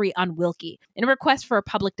battery on Wilkie. In a request for a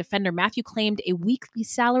public defender, Matthew claimed a weekly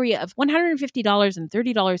salary of $150 and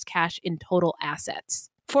 $30 cash in total assets.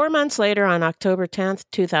 4 months later, on October 10th,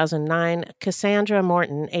 2009, Cassandra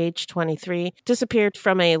Morton, age 23, disappeared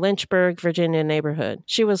from a Lynchburg, Virginia neighborhood.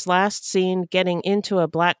 She was last seen getting into a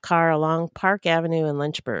black car along Park Avenue in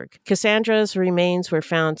Lynchburg. Cassandra's remains were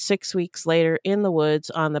found 6 weeks later in the woods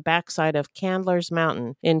on the backside of Candler's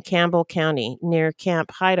Mountain in Campbell County, near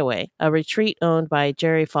Camp Hideaway, a retreat owned by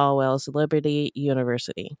Jerry Falwell's Liberty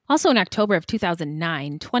University. Also in October of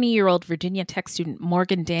 2009, 20-year-old Virginia Tech student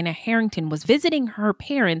Morgan Dana Harrington was visiting her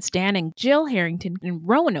parents, Dan and Jill Harrington, in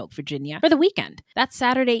Roanoke, Virginia, for the weekend. That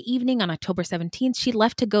Saturday evening on October 17th, she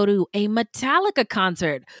left to go to a Metallica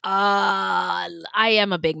concert. I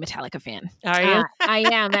am a big Metallica fan. Are you? I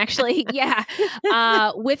am, actually, yeah.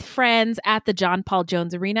 With friends at the John Paul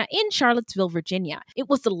Jones Arena in Charlottesville, Virginia. It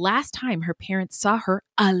was the last time her parents saw her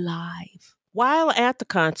alive. While at the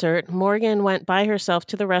concert, Morgan went by herself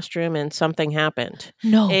to the restroom and something happened.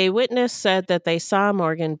 No. A witness said that they saw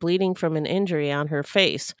Morgan bleeding from an injury on her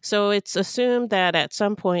face, so it's assumed that at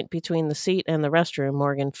some point between the seat and the restroom,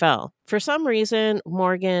 Morgan fell. For some reason,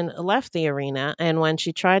 Morgan left the arena, and when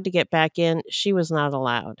she tried to get back in, she was not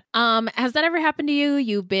allowed. Has that ever happened to you?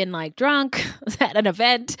 You've been like drunk at an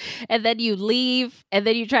event, and then you leave, and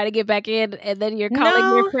then you try to get back in, and then you're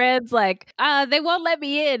calling your friends like, they won't let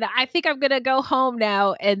me in. I think I'm gonna go home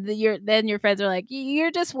now. And then your friends are like,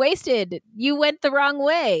 you're just wasted. You went the wrong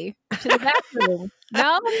way to the bathroom.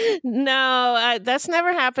 No, that's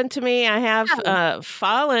never happened to me. I have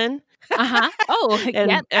fallen. Oh,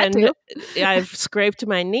 and, yeah, that and too. I've scraped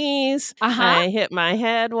my knees. I hit my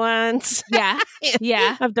head once.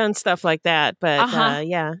 Yeah. I've done stuff like that, but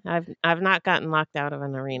yeah, I've not gotten locked out of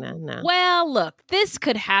an arena. No. Well, look, this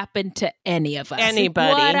could happen to any of us.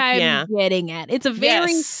 Anybody. What I'm getting at. It's a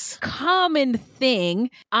very common thing.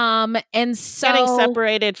 And so getting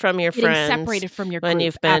separated from your friends. Separated from your when group.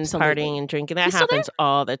 you've been Absolutely. partying and drinking. That happens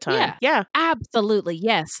all the time. Yeah. Absolutely.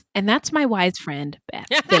 Yes. And that's my wise friend, Beth.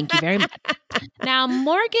 Thank you very much. Now,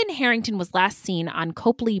 Morgan Harrington was last seen on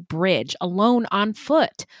Copley Bridge, alone on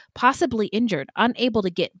foot, possibly injured, unable to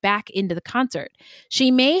get back into the concert.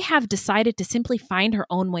 She may have decided to simply find her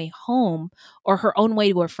own way home or her own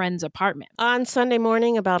way to a friend's apartment. On Sunday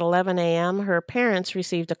morning, about 11 a.m., her parents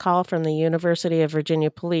received a call from the University of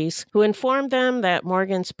Virginia police, who informed them that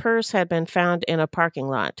Morgan's purse had been found in a parking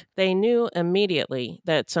lot. They knew immediately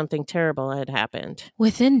that something terrible had happened.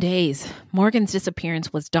 Within days, Morgan's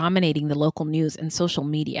disappearance was dominating the local news and social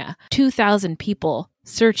media. 2,000 people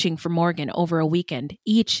searching for Morgan over a weekend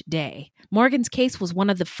each day. Morgan's case was one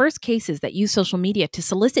of the first cases that used social media to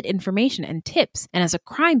solicit information and tips and as a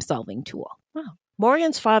crime-solving tool. Wow.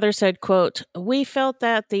 Morgan's father said, quote, "We felt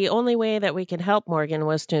that the only way that we could help Morgan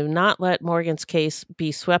was to not let Morgan's case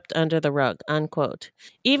be swept under the rug," unquote.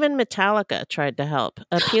 Even Metallica tried to help,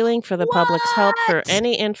 appealing for the public's help for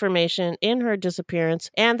any information in her disappearance,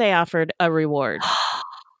 and they offered a reward.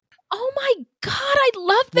 Oh my God, I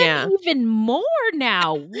love them even more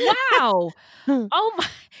now. Wow. Oh my,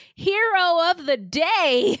 hero of the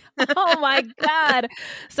day. Oh my God.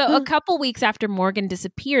 So a couple weeks after Morgan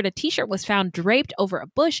disappeared, a t-shirt was found draped over a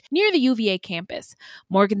bush near the UVA campus.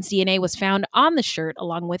 Morgan's DNA was found on the shirt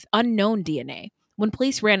along with unknown DNA. When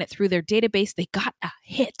police ran it through their database, they got a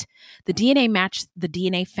hit. The DNA matched the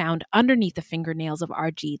DNA found underneath the fingernails of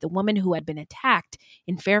RG, the woman who had been attacked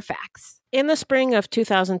in Fairfax. In the spring of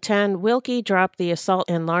 2010, Wilkie dropped the assault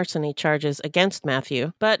and larceny charges against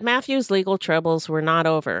Matthew, but Matthew's legal troubles were not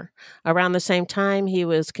over. Around the same time, he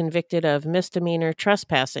was convicted of misdemeanor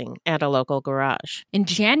trespassing at a local garage. In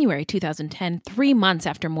January 2010, 3 months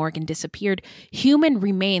after Morgan disappeared, human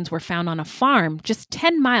remains were found on a farm just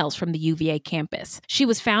 10 miles from the UVA campus. She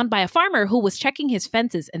was found by a farmer who was checking his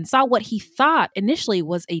fences and saw what he thought initially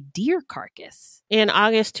was a deer carcass. In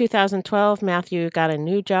August 2012, Matthew got a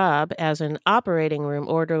new job as an operating room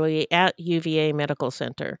orderly at UVA Medical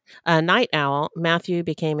Center. A night owl, Matthew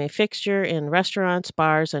became a fixture in restaurants,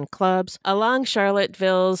 bars, and clubs along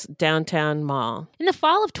Charlottesville's downtown mall. In the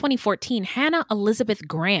fall of 2014, Hannah Elizabeth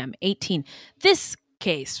Graham, 18, this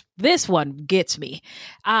one gets me.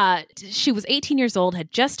 She was 18 years old,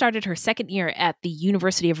 had just started her second year at the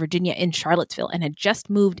University of Virginia in Charlottesville, and had just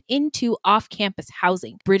moved into off-campus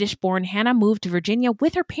housing. British-born Hannah moved to Virginia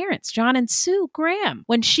with her parents, John and Sue Graham,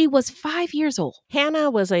 when she was 5 years old. Hannah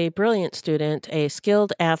was a brilliant student, a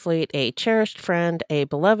skilled athlete, a cherished friend, a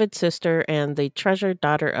beloved sister, and the treasured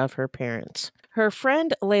daughter of her parents. Her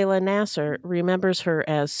friend Layla Nasser remembers her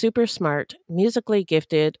as super smart, musically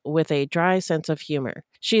gifted, with a dry sense of humor.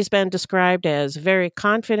 She's been described as very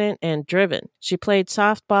confident and driven. She played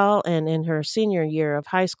softball, and in her senior year of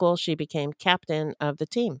high school, she became captain of the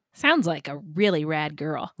team. Sounds like a really rad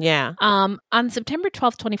girl. Yeah. On September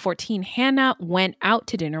 12th, 2014, Hannah went out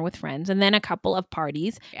to dinner with friends and then a couple of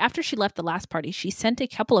parties. After she left the last party, she sent a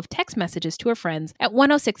couple of text messages to her friends at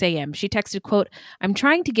 1:06 a.m. She texted, quote, "I'm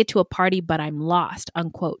trying to get to a party, but I'm lost,"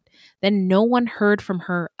 unquote. Then no one heard from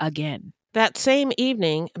her again. That same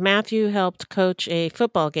evening, Matthew helped coach a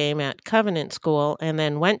football game at Covenant School and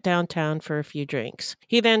then went downtown for a few drinks.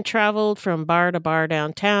 He then traveled from bar to bar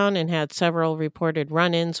downtown and had several reported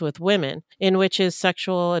run-ins with women in which his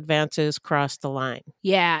sexual advances crossed the line.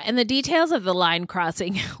 Yeah, and the details of the line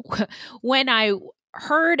crossing, when I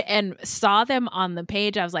heard and saw them on the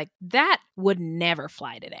page, I was like, that would never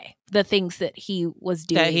fly today. The things that he was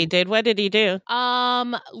doing. That he did? What did he do?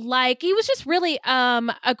 Like he was just really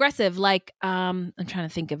aggressive. Like I'm trying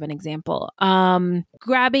to think of an example.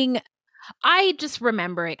 Grabbing. I just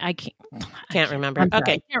remember it. I can't remember.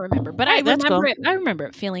 Okay, I can't remember. But right, I remember cool. it. I remember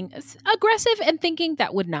it feeling aggressive and thinking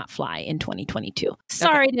that would not fly in 2022.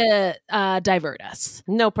 Sorry to divert us.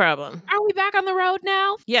 No problem. Are we back on the road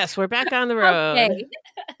now? Yes, we're back on the road. Okay.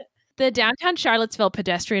 The downtown Charlottesville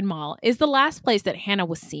pedestrian mall is the last place that Hannah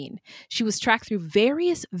was seen. She was tracked through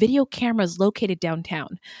various video cameras located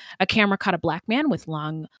downtown. A camera caught a black man with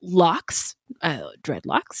long locks,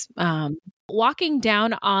 dreadlocks, walking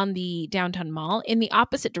down on the downtown mall in the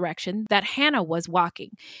opposite direction that Hannah was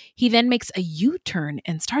walking. He then makes a U-turn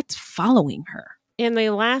and starts following her. In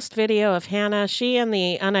the last video of Hannah, she and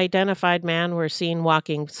the unidentified man were seen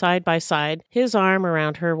walking side by side, his arm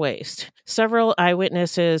around her waist. Several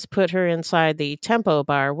eyewitnesses put her inside the Tempo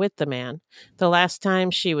bar with the man. The last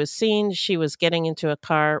time she was seen, she was getting into a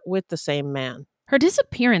car with the same man. Her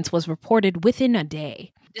disappearance was reported within a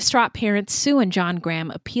day. Distraught parents Sue and John Graham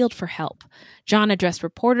appealed for help. John addressed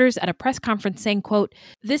reporters at a press conference saying, quote,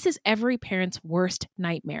 "This is every parent's worst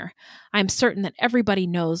nightmare. I'm certain that everybody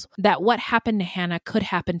knows that what happened to Hannah could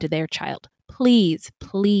happen to their child. Please,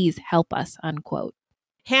 please help us," unquote.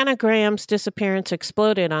 Hannah Graham's disappearance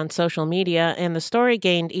exploded on social media, and the story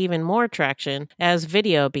gained even more traction as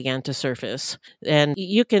video began to surface. And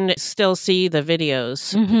you can still see the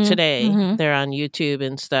videos today. Mm-hmm. They're on YouTube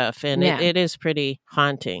and stuff, and it is pretty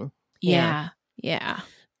haunting. Yeah.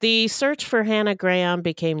 The search for Hannah Graham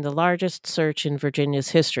became the largest search in Virginia's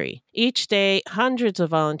history. Each day, hundreds of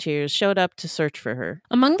volunteers showed up to search for her.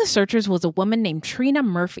 Among the searchers was a woman named Trina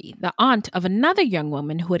Murphy, the aunt of another young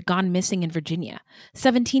woman who had gone missing in Virginia,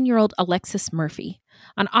 17-year-old Alexis Murphy.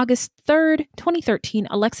 On August 3rd, 2013,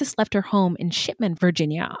 Alexis left her home in Shipman,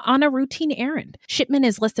 Virginia, on a routine errand. Shipman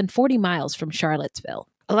is less than 40 miles from Charlottesville.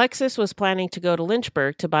 Alexis was planning to go to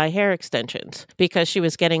Lynchburg to buy hair extensions because she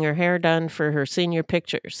was getting her hair done for her senior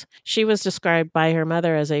pictures. She was described by her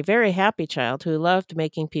mother as a very happy child who loved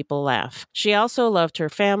making people laugh. She also loved her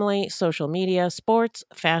family, social media, sports,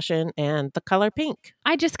 fashion, and the color pink.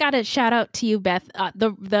 I just got to shout out to you, Beth.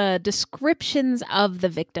 The descriptions of the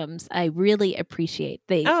victims, I really appreciate.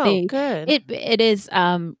 Good. It is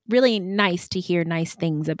really nice to hear nice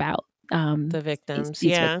things about the victims.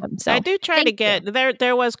 These victims. So, I do try to get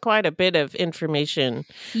there was quite a bit of information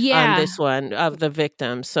on this one of the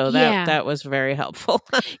victims, so that was very helpful.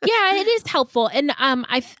 Yeah, it is helpful, and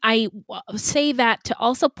I say that to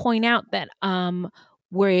also point out that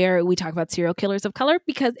where we talk about serial killers of color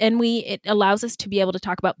it allows us to be able to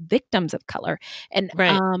talk about victims of color. And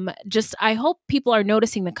I hope people are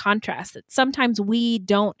noticing the contrast that sometimes we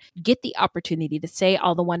don't get the opportunity to say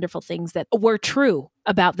all the wonderful things that were true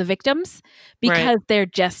about the victims because they're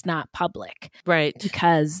just not public. Right.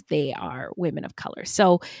 Because they are women of color.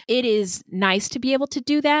 So it is nice to be able to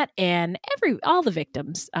do that. And all the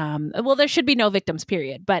victims, there should be no victims,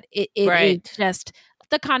 period. But it is just...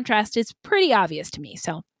 the contrast is pretty obvious to me.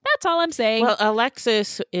 So that's all I'm saying. Well,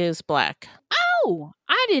 Alexis is black. Oh,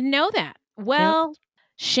 I didn't know that. Well,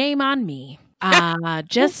 shame on me.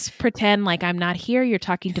 Just pretend like I'm not here. You're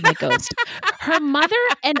talking to my ghost. Her mother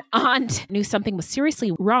and aunt knew something was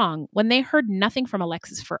seriously wrong when they heard nothing from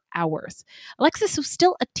Alexis for hours. Alexis was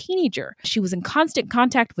still a teenager. She was in constant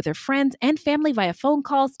contact with her friends and family via phone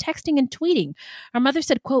calls, texting, and tweeting. Her mother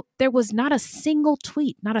said, quote, "There was not a single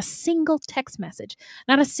tweet, not a single text message,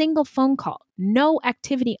 not a single phone call, no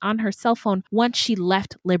activity on her cell phone once she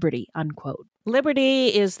left Liberty," unquote. Liberty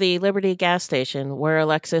is the Liberty gas station where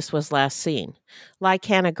Alexis was last seen. Like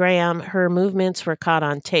Hannah Graham, her movements were caught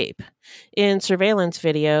on tape. In surveillance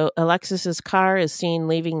video, Alexis's car is seen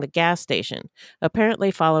leaving the gas station,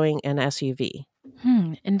 apparently following an SUV.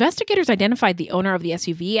 Investigators identified the owner of the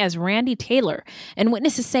SUV as Randy Taylor, and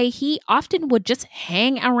witnesses say he often would just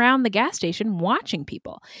hang around the gas station watching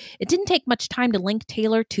people. It didn't take much time to link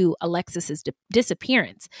Taylor to Alexis's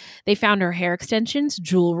disappearance. They found her hair extensions,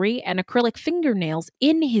 jewelry, and acrylic fingernails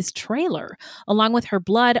in his trailer, along with her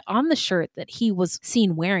blood on the shirt that he was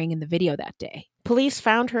seen wearing in the video that day. Police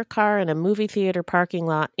found her car in a movie theater parking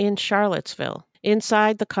lot in Charlottesville.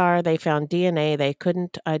 Inside the car, they found DNA they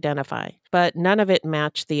couldn't identify, but none of it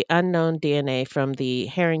matched the unknown DNA from the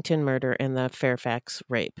Harrington murder and the Fairfax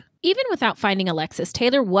rape. Even without finding Alexis,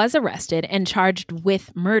 Taylor was arrested and charged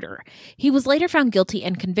with murder. He was later found guilty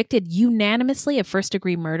and convicted unanimously of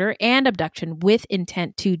first-degree murder and abduction with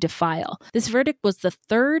intent to defile. This verdict was the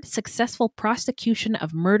third successful prosecution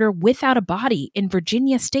of murder without a body in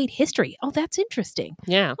Virginia state history. Oh, that's interesting.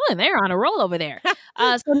 Yeah. Oh, they're on a roll over there.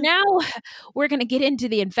 So now we're going to get into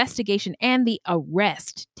the investigation and the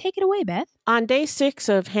arrest. Take it away, Beth. On day 6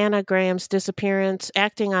 of Hannah Graham's disappearance,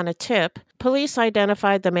 acting on a tip, police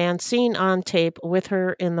identified the man seen on tape with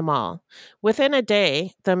her in the mall. Within a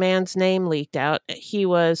day, the man's name leaked out. He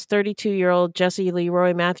was 32-year-old Jesse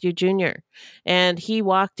Leroy Matthew Jr., and he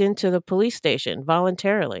walked into the police station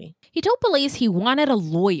voluntarily. He told police he wanted a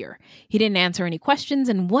lawyer. He didn't answer any questions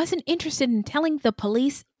and wasn't interested in telling the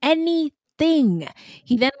police anything. thing.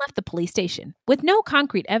 He then left the police station. With no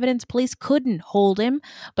concrete evidence, police couldn't hold him,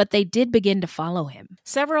 but they did begin to follow him.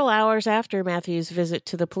 Several hours after Matthew's visit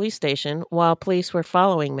to the police station, while police were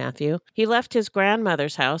following Matthew, he left his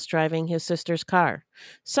grandmother's house driving his sister's car.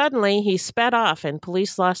 Suddenly, he sped off and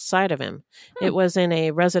police lost sight of him. It was in a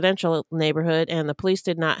residential neighborhood, and the police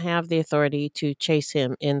did not have the authority to chase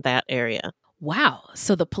him in that area. Wow.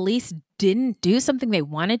 So the police didn't do something they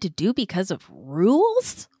wanted to do because of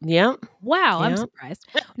rules? Yep. Wow, I'm surprised.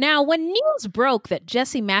 Now, when news broke that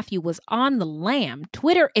Jesse Matthew was on the lam,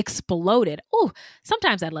 Twitter exploded. Oh,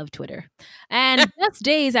 sometimes I love Twitter. And just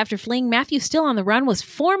days after fleeing, Matthew, still on the run, was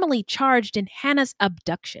formally charged in Hannah's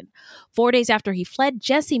abduction. 4 days after he fled,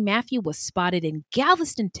 Jesse Matthew was spotted in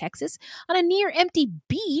Galveston, Texas, on a near-empty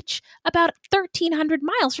beach about 1,300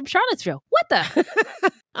 miles from Charlottesville. What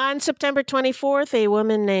the? On September 24th, a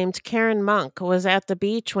woman named Karen Monk was at the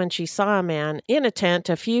beach when she saw a man in a tent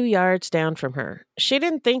a few yards down from her. She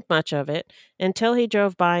didn't think much of it until he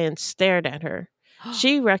drove by and stared at her.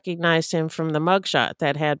 She recognized him from the mugshot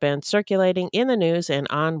that had been circulating in the news and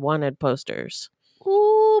on wanted posters.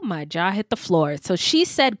 Ooh, my jaw hit the floor. So she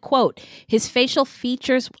said, quote, "His facial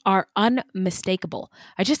features are unmistakable.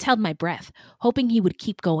 I just held my breath, hoping he would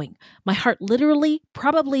keep going. My heart literally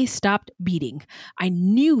probably stopped beating. I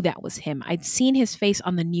knew that was him. I'd seen his face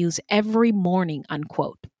on the news every morning,"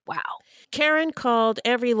 unquote. Wow. Karen called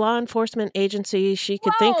every law enforcement agency she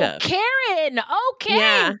could think of. Karen! Okay,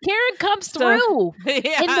 Yeah. Karen comes through.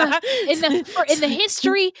 Yeah. In the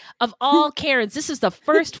history of all Karens, this is the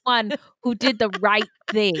first one who did the right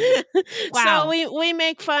thing. Wow. So we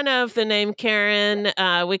make fun of the name Karen.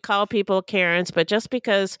 We call people Karens, but just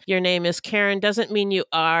because your name is Karen doesn't mean you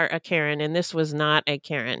are a Karen. And this was not a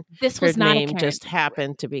Karen. This Her was not a name Karen. just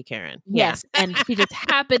happened to be Karen. Yes, and she just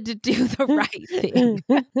happened to do the right thing.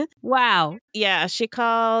 Wow. Yeah, she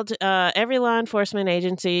called every law enforcement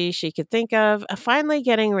agency she could think of, finally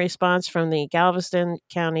getting a response from the Galveston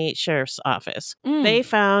County Sheriff's Office. They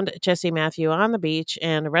found Jesse Matthew on the beach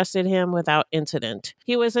and arrested him without incident.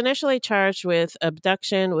 He was initially charged with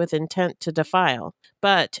abduction with intent to defile,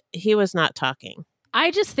 but he was not talking.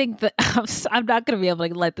 I just think that I'm not going to be able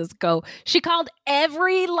to let this go. She called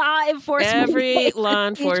every law enforcement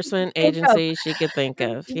agency she could think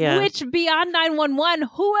of. Yeah. Which beyond 911,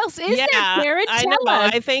 who else is there, Karen? I Tell know.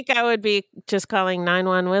 us. I think I would be just calling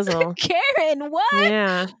 911 whistle. Karen, what?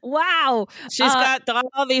 Yeah. Wow. She's got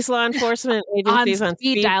all these law enforcement agencies on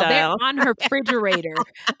speed dial. They're on her refrigerator.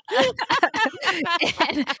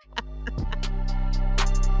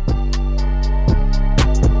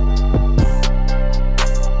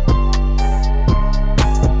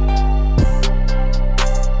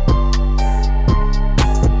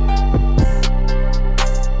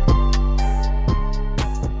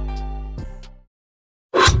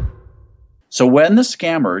 So when the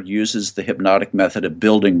scammer uses the hypnotic method of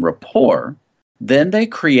building rapport, then they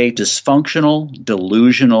create dysfunctional,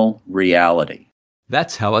 delusional reality.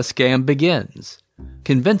 That's how a scam begins,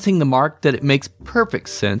 convincing the mark that it makes perfect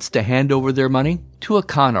sense to hand over their money to a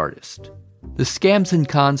con artist. The Scams and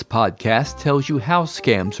Cons podcast tells you how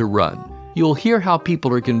scams are run. You'll hear how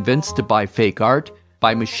people are convinced to buy fake art,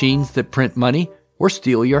 buy machines that print money, or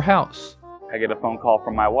steal your house. I get a phone call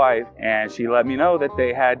from my wife, and she let me know that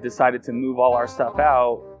they had decided to move all our stuff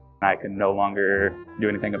out. I could no longer do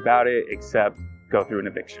anything about it except go through an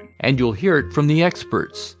eviction. And you'll hear it from the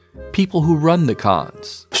experts, people who run the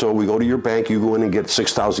cons. So we go to your bank, you go in and get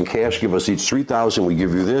 $6,000 cash, give us each $3,000, we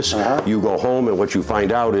give you this. You go home, and what you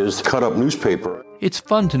find out is cut up newspaper. It's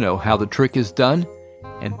fun to know how the trick is done,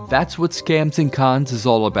 and that's what Scams and Cons is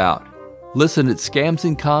all about. Listen at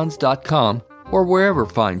scamsandcons.com or wherever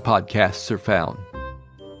fine podcasts are found.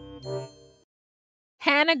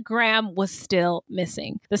 Hannah Graham was still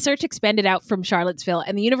missing. The search expanded out from Charlottesville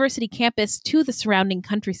and the university campus to the surrounding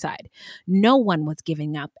countryside. No one was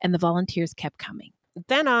giving up, and the volunteers kept coming.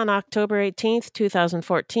 Then on October 18th,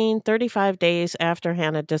 2014, 35 days after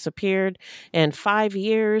Hannah disappeared and 5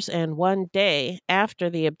 years and 1 day after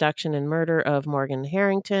the abduction and murder of Morgan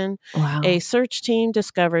Harrington, a search team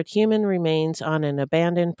discovered human remains on an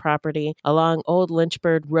abandoned property along Old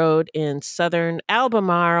Lynchburg Road in southern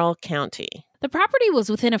Albemarle County. The property was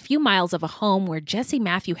within a few miles of a home where Jesse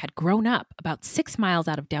Matthew had grown up, about 6 miles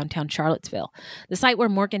out of downtown Charlottesville. The site where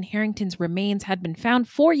Morgan Harrington's remains had been found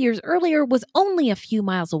 4 years earlier was only a few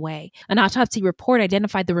miles away. An autopsy report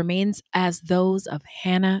identified the remains as those of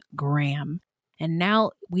Hannah Graham. And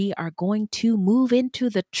now we are going to move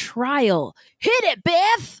into the trial. Hit it,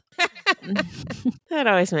 Beth! That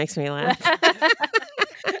always makes me laugh.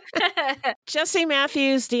 Jesse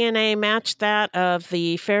Matthews' DNA matched that of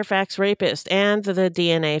the Fairfax rapist and the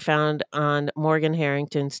DNA found on Morgan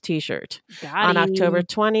Harrington's t-shirt. On October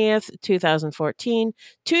 20th, 2014,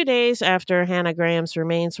 2 days after Hannah Graham's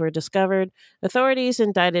remains were discovered, authorities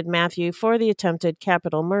indicted Matthew for the attempted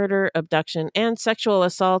capital murder, abduction, and sexual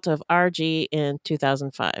assault of RG in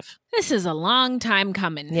 2005. This is a long time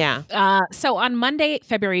coming. Yeah. So on Monday,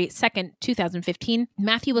 February 2nd, 2015,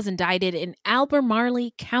 Matthew was indicted in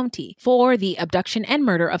Albemarle County for the abduction and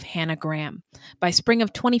murder of Hannah Graham. By spring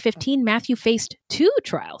of 2015, Matthew faced 2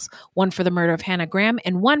 trials, one for the murder of Hannah Graham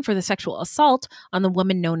and one for the sexual assault on the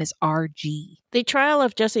woman known as RG. The trial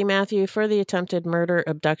of Jesse Matthew for the attempted murder,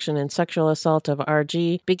 abduction, and sexual assault of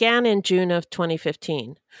RG began in June of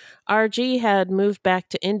 2015. RG had moved back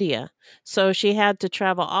to India, so she had to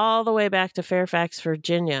travel all the way back to Fairfax,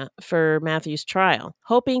 Virginia for Matthew's trial,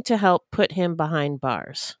 hoping to help put him behind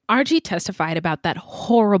bars. RG testified about that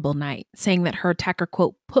horrible night, saying that her attacker,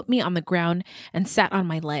 quote, put me on the ground and sat on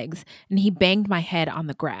my legs, and he banged my head on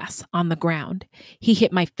the grass, on the ground. He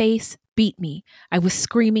hit my face, beat me. I was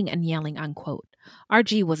screaming and yelling, unquote.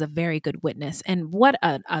 RG was a very good witness, and what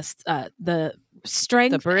the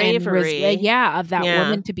strength, the bravery, of that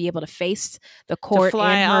woman to be able to face the court, to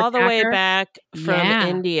fly and her all attacker. The way back from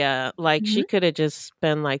India. Like she could have just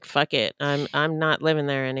been like, "Fuck it, I'm not living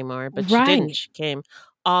there anymore." But she didn't. She came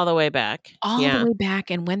all the way back, all the way back,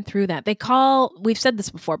 and went through that. We've said this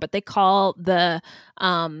before, but they call the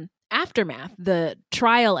aftermath, the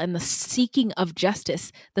trial and the seeking of justice,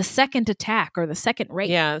 the second attack or the second rape.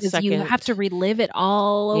 Yeah, you have to relive it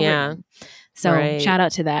all over. Yeah. So shout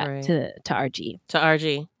out to that, to RG. To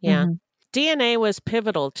RG, yeah. Mm-hmm. DNA was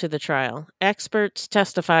pivotal to the trial. Experts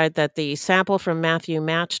testified that the sample from Matthew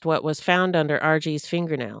matched what was found under RG's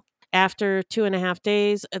fingernail. After 2.5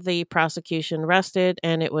 days, the prosecution rested,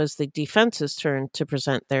 and it was the defense's turn to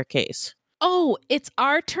present their case. Oh, it's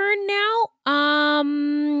our turn now?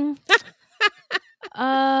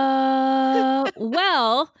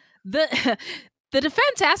 Well, the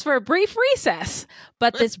defense asked for a brief recess,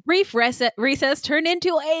 but this brief recess turned into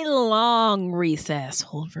a long recess.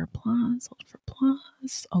 Hold for applause.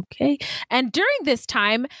 Okay. And during this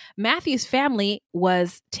time, Matthew's family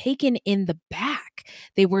was taken in the back.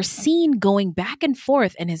 They were seen going back and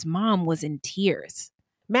forth, and his mom was in tears.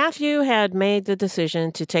 Matthew had made the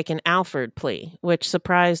decision to take an Alford plea, which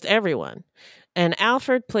surprised everyone. An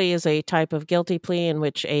Alford plea is a type of guilty plea in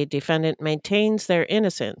which a defendant maintains their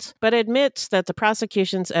innocence, but admits that the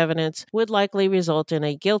prosecution's evidence would likely result in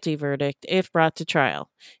a guilty verdict if brought to trial.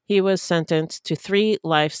 He was sentenced to 3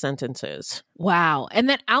 life sentences. Wow. And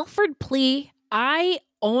that Alford plea, I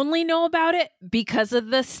only know about it because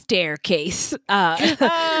of the staircase yeah.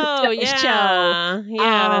 show.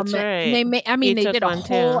 Yeah, that's right. They did a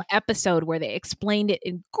whole episode where they explained it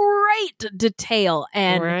in great detail,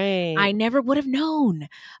 and I never would have known.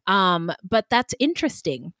 But that's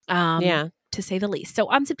interesting. To say the least. So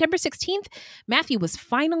on September 16th, Matthew was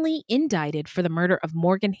finally indicted for the murder of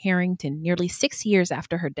Morgan Harrington nearly 6 years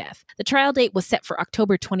after her death. The trial date was set for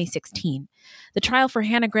October 2016. The trial for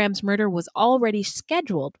Hannah Graham's murder was already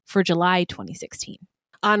scheduled for July 2016.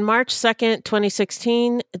 On March 2nd,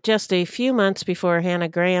 2016, just a few months before Hannah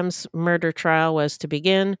Graham's murder trial was to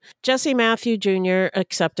begin, Jesse Matthew Jr.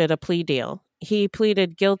 accepted a plea deal. He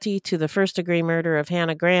pleaded guilty to the first-degree murder of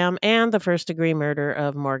Hannah Graham and the first-degree murder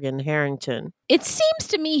of Morgan Harrington. It seems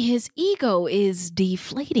to me his ego is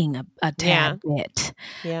deflating a tad bit.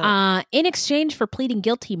 Yeah. In exchange for pleading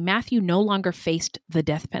guilty, Matthew no longer faced the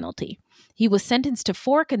death penalty. He was sentenced to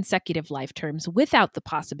 4 consecutive life terms without the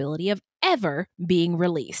possibility of ever being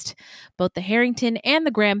released. Both the Harrington and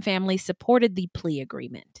the Graham family supported the plea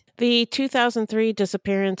agreement. The 2003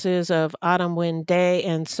 disappearances of Autumn Wind Day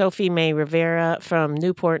and Sophie May Rivera from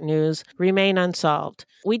Newport News remain unsolved.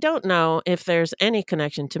 We don't know if there's any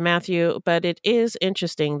connection to Matthew, but it is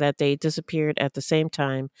interesting that they disappeared at the same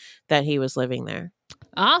time that he was living there.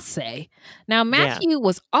 I'll say. Now, Matthew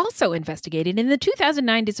was also investigated in the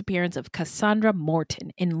 2009 disappearance of Cassandra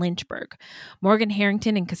Morton in Lynchburg. Morgan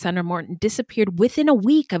Harrington and Cassandra Morton disappeared within a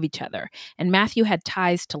week of each other, and Matthew had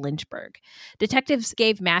ties to Lynchburg. Detectives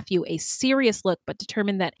gave Matthew a serious look, but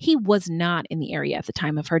determined that he was not in the area at the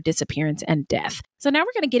time of her disappearance and death. So now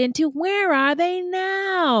we're going to get into where are they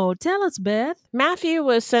now? Tell us, Beth. Matthew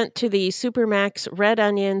was sent to the Supermax Red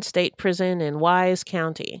Onion State Prison in Wise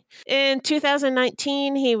County. In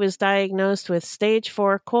 2019, he was diagnosed with stage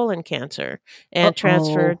 4 colon cancer and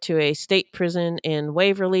transferred to a state prison in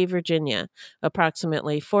Waverly, Virginia,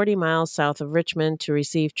 approximately 40 miles south of Richmond, to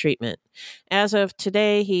receive treatment. As of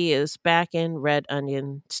today, he is back in Red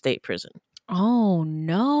Onion State Prison. Oh,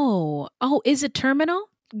 no. Oh, is it terminal?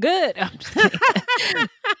 Good. I'm just kidding.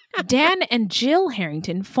 Dan and Jill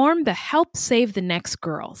Harrington formed the Help Save the Next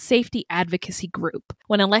Girl safety advocacy group.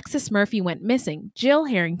 When Alexis Murphy went missing, Jill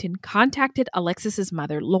Harrington contacted Alexis's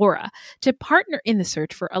mother, Laura, to partner in the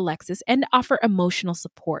search for Alexis and offer emotional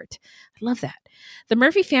support. I love that. The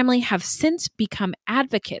Murphy family have since become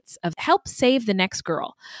advocates of Help Save the Next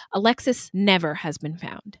Girl. Alexis never has been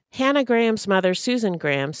found. Hannah Graham's mother, Susan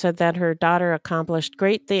Graham, said that her daughter accomplished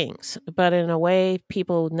great things, but in a way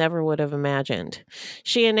people never would have imagined.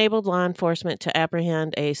 She enabled law enforcement to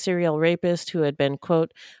apprehend a serial rapist who had been,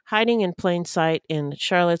 quote, hiding in plain sight in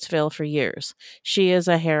Charlottesville for years. She is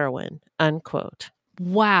a heroine, unquote.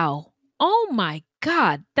 Wow. Oh my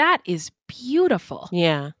God, that is beautiful.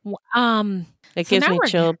 Yeah. It So gives now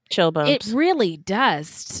me chill bumps. It really does.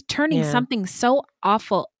 It's turning Yeah. something so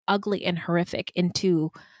awful, ugly, and horrific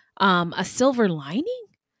into a silver lining.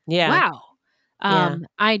 Yeah. Wow. Yeah.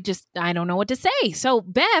 I don't know what to say. So,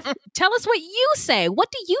 Beth, tell us what you say. What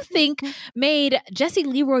do you think made Jesse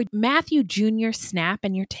Leroy Matthew Jr. snap,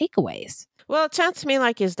 and your takeaways? Well, it sounds to me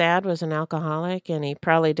like his dad was an alcoholic and he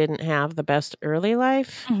probably didn't have the best early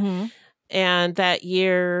life. Mm-hmm. And that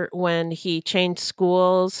year when he changed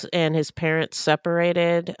schools and his parents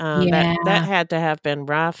separated, that had to have been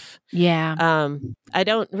rough. Yeah. I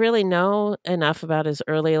don't really know enough about his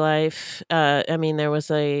early life. I mean, there was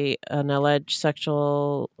an alleged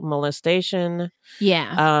sexual molestation.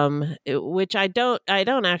 Yeah. Which I don't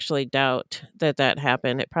actually doubt that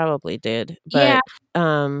happened. It probably did. But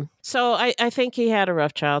so I think he had a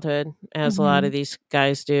rough childhood, as a lot of these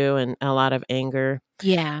guys do, and a lot of anger.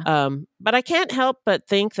 Yeah. But I can't help but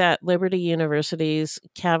think that Liberty University's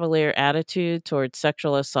cavalier attitude towards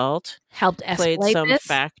sexual assault helped played escalate some this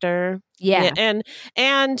factor. Yeah. And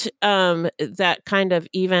that kind of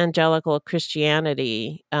evangelical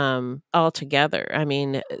Christianity altogether. I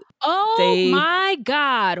mean, my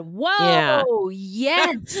God. Whoa.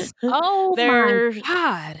 Yes. Oh my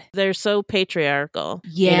God. They're so patriarchal.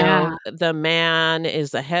 Yeah. You know, the man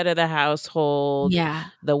is the head of the household. Yeah.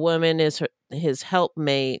 The woman is his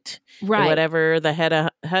helpmate. Right. Whatever the head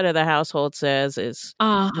of the household says is,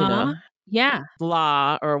 law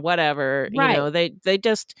or whatever. Right. You know,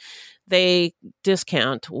 they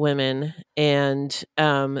discount women, and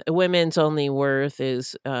women's only worth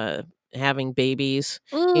is having babies.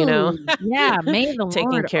 Ooh, you know, may the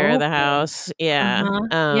taking Lord care of the open. house. Yeah.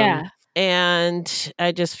 Yeah. And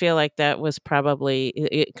I just feel like that was probably,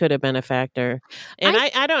 it could have been a factor. And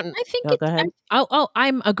I don't, I think go ahead.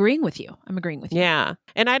 I'm agreeing with you. Yeah.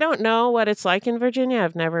 And I don't know what it's like in Virginia.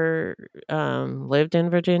 I've never lived in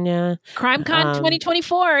Virginia. CrimeCon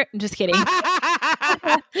 2024. I'm just kidding.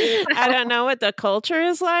 I don't know what the culture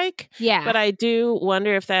is like. Yeah. But I do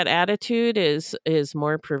wonder if that attitude is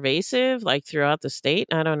more pervasive, like throughout the state.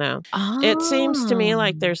 I don't know. It seems to me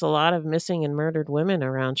like there's a lot of missing and murdered women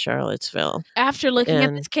around Charlottesville. After looking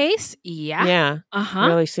at this case, yeah,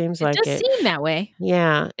 really seems like it. It does seem that way.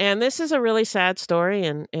 Yeah, and this is a really sad story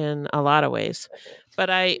in a lot of ways. But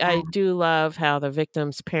I do love how the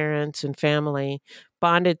victim's parents and family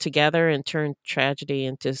bonded together and turned tragedy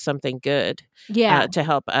into something good. To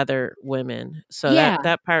help other women. So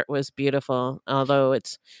that part was beautiful. Although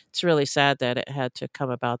it's really sad that it had to come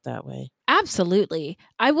about that way. Absolutely.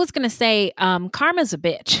 I was going to say, karma's a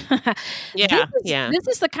bitch. This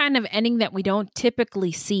is the kind of ending that we don't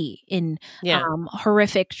typically see in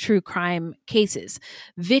horrific true crime cases.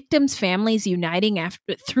 Victims' families uniting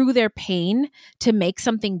through their pain to make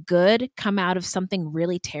something good come out of something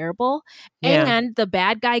really terrible. And the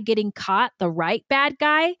bad guy getting caught, the right bad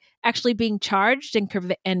guy actually being charged and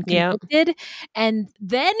convicted. And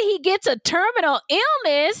then he gets a terminal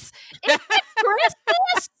illness. Is it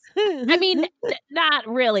Christmas? I mean, not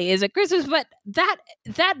really is it Christmas, but that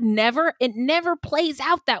never plays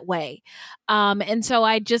out that way. And so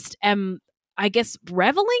I just am, I guess,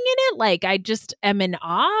 reveling in it. Like, I just am in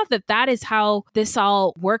awe that is how this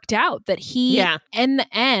all worked out, that he, in the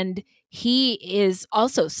end, he is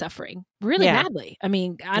also suffering really badly. I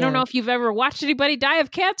mean, I don't know if you've ever watched anybody die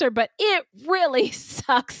of cancer, but it really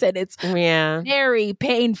sucks and it's very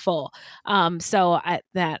painful. So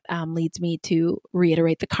that leads me to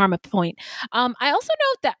reiterate the karma point. I also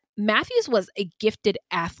note that Matthews was a gifted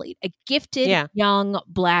athlete, a gifted young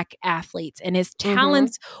Black athlete, and his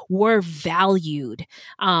talents were valued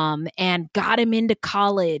and got him into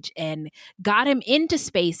college and got him into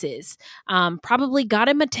spaces, probably got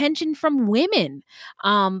him attention from women.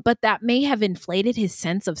 But that may have inflated his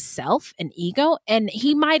sense of self and ego. And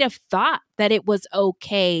he might have thought that it was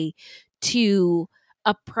okay to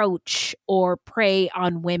approach or prey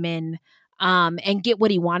on women and get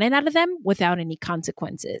what he wanted out of them without any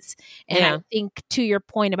consequences. And I think to your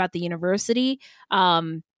point about the university,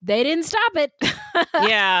 they didn't stop it. They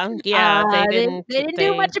didn't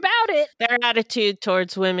do much about it. Their attitude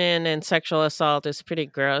towards women and sexual assault is pretty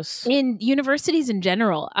gross. In universities in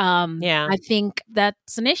general, I think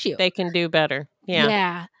that's an issue. They can do better.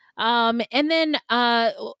 Yeah. And then,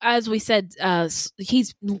 as we said,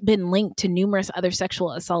 he's been linked to numerous other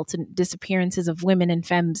sexual assaults and disappearances of women and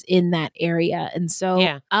femmes in that area. And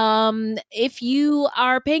so, if you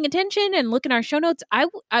are paying attention and look in our show notes, I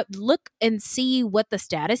look and see what the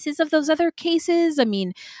status is of those other cases. I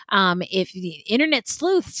mean, if the internet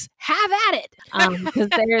sleuths have at it,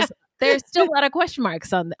 because there's still a lot of question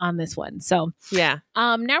marks on this one. So, now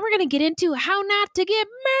we're going to get into how not to get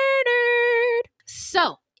murdered.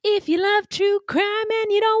 So, if you love true crime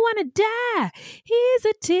and you don't want to die, here's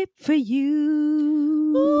a tip for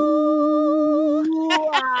you.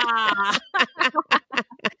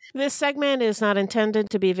 This segment is not intended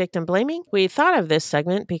to be victim blaming. We thought of this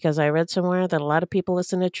segment because I read somewhere that a lot of people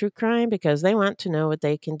listen to true crime because they want to know what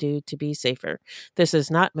they can do to be safer. This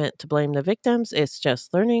is not meant to blame the victims. It's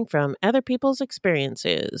just learning from other people's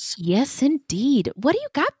experiences. Yes, indeed. What do you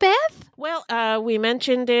got, Beth? Well, we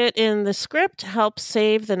mentioned it in the script. Help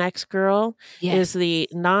Save the Next Girl is the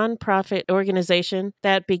nonprofit organization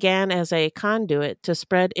that began as a conduit to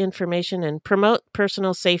spread information and promote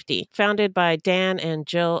personal safety, founded by Dan and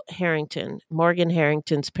Jill Harrington, Morgan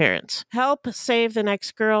Harrington's parents. Help Save the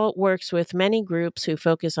Next Girl works with many groups who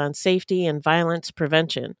focus on safety and violence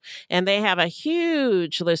prevention, and they have a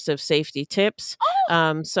huge list of safety tips.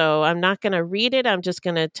 So I'm not going to read it. I'm just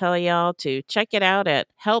going to tell y'all to check it out at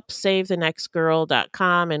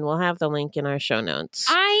helpsavethenextgirl.com, and we'll have the link in our show notes.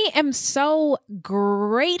 I am so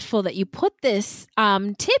grateful that you put this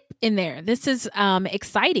tip in there. This is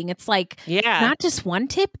exciting. It's like not just one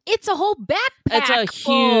tip, it's a whole backpack. It's a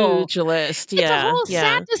huge list. It's a whole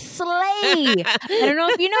Santa sleigh. I don't know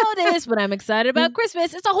if you know this, but I'm excited about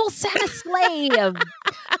Christmas. It's a whole Santa sleigh of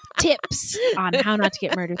tips on how not to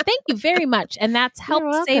get murdered. Thank you very much. And that's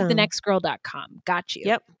helpsavethenextgirl.com. Got you.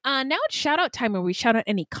 Yep. Now it's shout out time where we shout out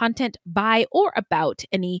any content by or about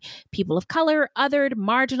any people of color, othered,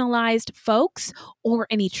 marginalized folks, or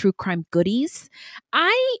any true crime goodies.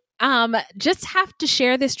 I just have to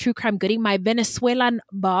share this true crime goodie. My Venezuelan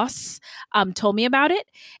boss told me about it,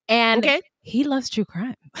 and he loves true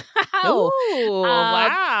crime.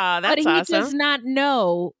 Wow, that's but he awesome. does not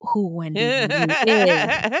know who Wendy Wu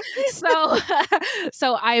is.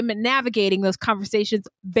 So I'm navigating those conversations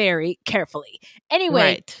very carefully.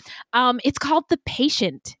 Anyway, it's called The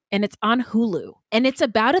Patient, and it's on Hulu. And it's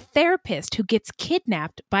about a therapist who gets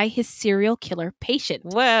kidnapped by his serial killer patient.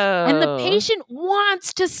 Whoa. And the patient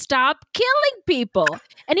wants to stop killing people.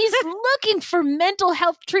 And he's looking for mental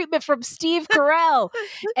health treatment from Steve Carell.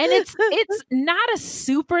 And it's not a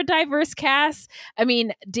super diverse cast. I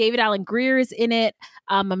mean, David Alan Grier is in it.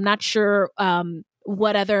 I'm not sure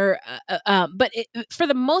what other, but for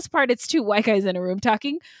the most part, it's two white guys in a room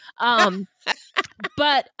talking.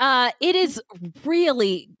 But it is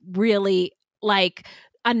really, really like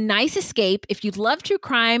a nice escape if you love true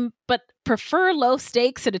crime, but prefer low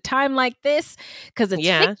stakes at a time like this, because it's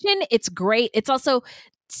fiction. It's great. It's also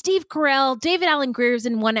Steve Carell, David Alan Grier's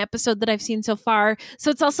in one episode that I've seen so far.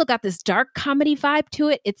 So it's also got this dark comedy vibe to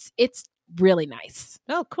it. It's really nice.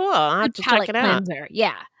 Oh, cool. I'll have to check it out.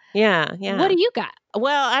 Yeah. Yeah. What do you got?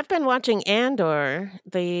 Well, I've been watching Andor,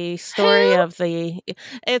 the story of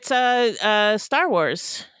it's a Star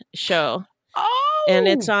Wars show. Oh! And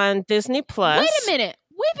it's on Disney Plus. Wait a minute.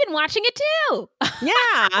 We've been watching it too.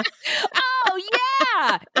 Yeah. Oh,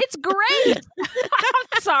 yeah. It's great.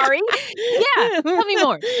 I'm sorry. Yeah. Tell me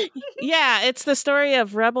more. Yeah. It's the story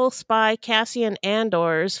of rebel spy Cassian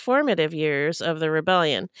Andor's formative years of the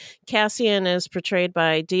rebellion. Cassian is portrayed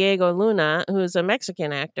by Diego Luna, who's a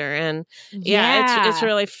Mexican actor. And it's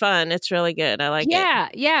really fun. It's really good. I like it. Yeah.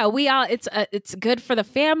 It's good for the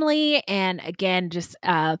family. And again, just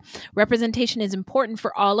representation is important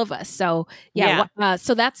for all of us. So,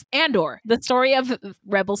 so that's Andor, the story of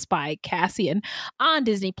rebel spy Cassian on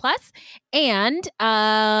Disney Plus, and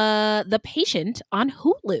The Patient on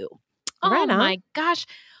Hulu. Oh my gosh.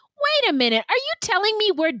 Wait a minute. Are you telling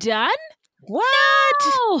me we're done? What?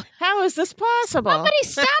 No! How is this possible? Somebody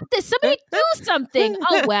stop this. Somebody do something.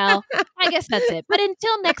 Oh, well, I guess that's it. But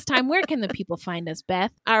until next time, where can the people find us,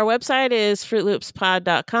 Beth? Our website is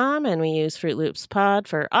fruitloopspod.com, and we use Fruit Loops Pod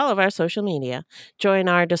for all of our social media. Join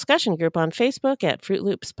our discussion group on Facebook at Fruit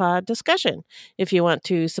Loops Pod Discussion. If you want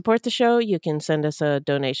to support the show, you can send us a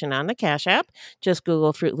donation on the Cash App. Just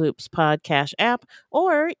Google Fruit Loops Pod Cash App,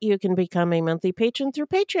 or you can become a monthly patron through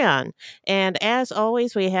Patreon. And as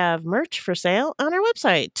always, we have merch for sale on our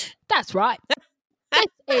website. That's right. This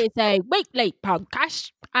is a weekly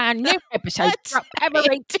podcast, and new episodes drop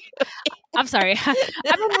every. I'm sorry. I've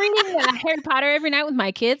been reading Harry Potter every night with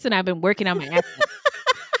my kids, and I've been working on my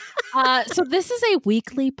accent. So this is a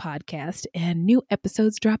weekly podcast, and new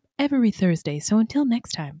episodes drop every Thursday. So until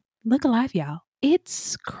next time, look alive, y'all.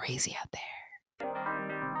 It's crazy out there.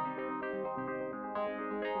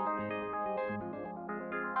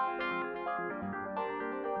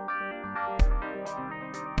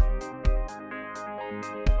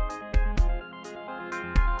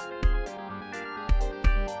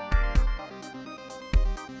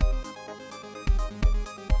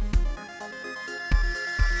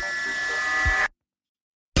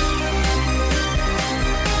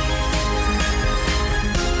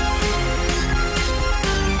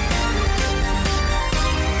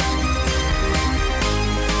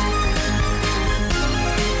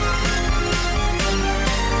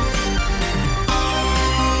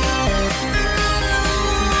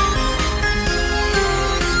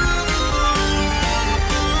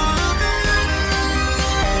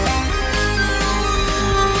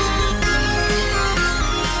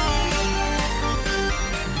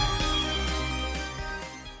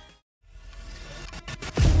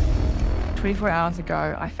 24 hours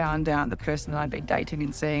ago, I found out the person that I'd been dating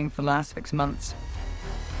and seeing for the last 6 months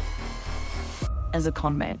is a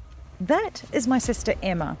con man. That is my sister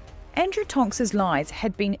Emma. Andrew Tonks's lies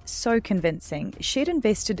had been so convincing, she'd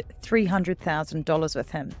invested $300,000 with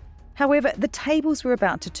him. However, the tables were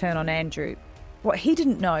about to turn on Andrew. What he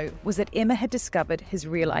didn't know was that Emma had discovered his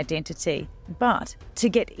real identity. But to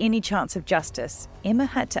get any chance of justice, Emma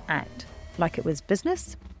had to act like it was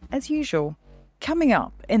business as usual. Coming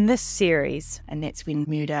up in this series, and that's when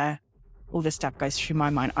murder, all this stuff goes through my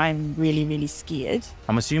mind. I'm really, really scared.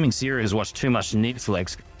 I'm assuming Sarah has watched too much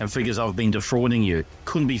Netflix and figures I've been defrauding you.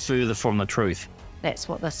 Couldn't be further from the truth. That's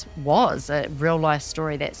what this was, a real-life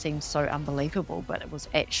story that seems so unbelievable, but it was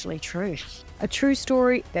actually true. A true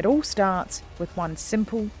story that all starts with one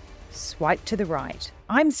simple swipe to the right.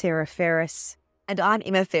 I'm Sarah Ferris. And I'm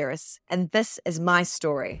Emma Ferris, and this is my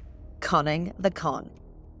story, Conning the Con.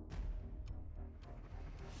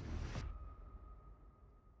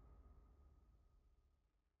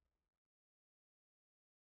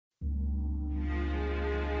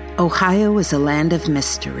 Ohio is a land of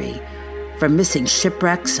mystery, from missing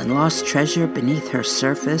shipwrecks and lost treasure beneath her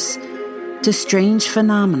surface to strange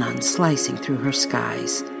phenomenon slicing through her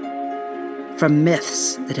skies. From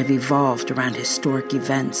myths that have evolved around historic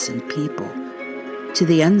events and people to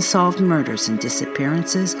the unsolved murders and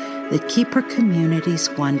disappearances that keep her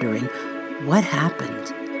communities wondering what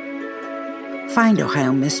happened. Find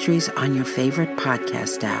Ohio Mysteries on your favorite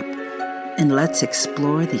podcast app, and let's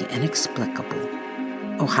explore the inexplicable.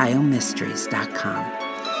 OhioMysteries.com.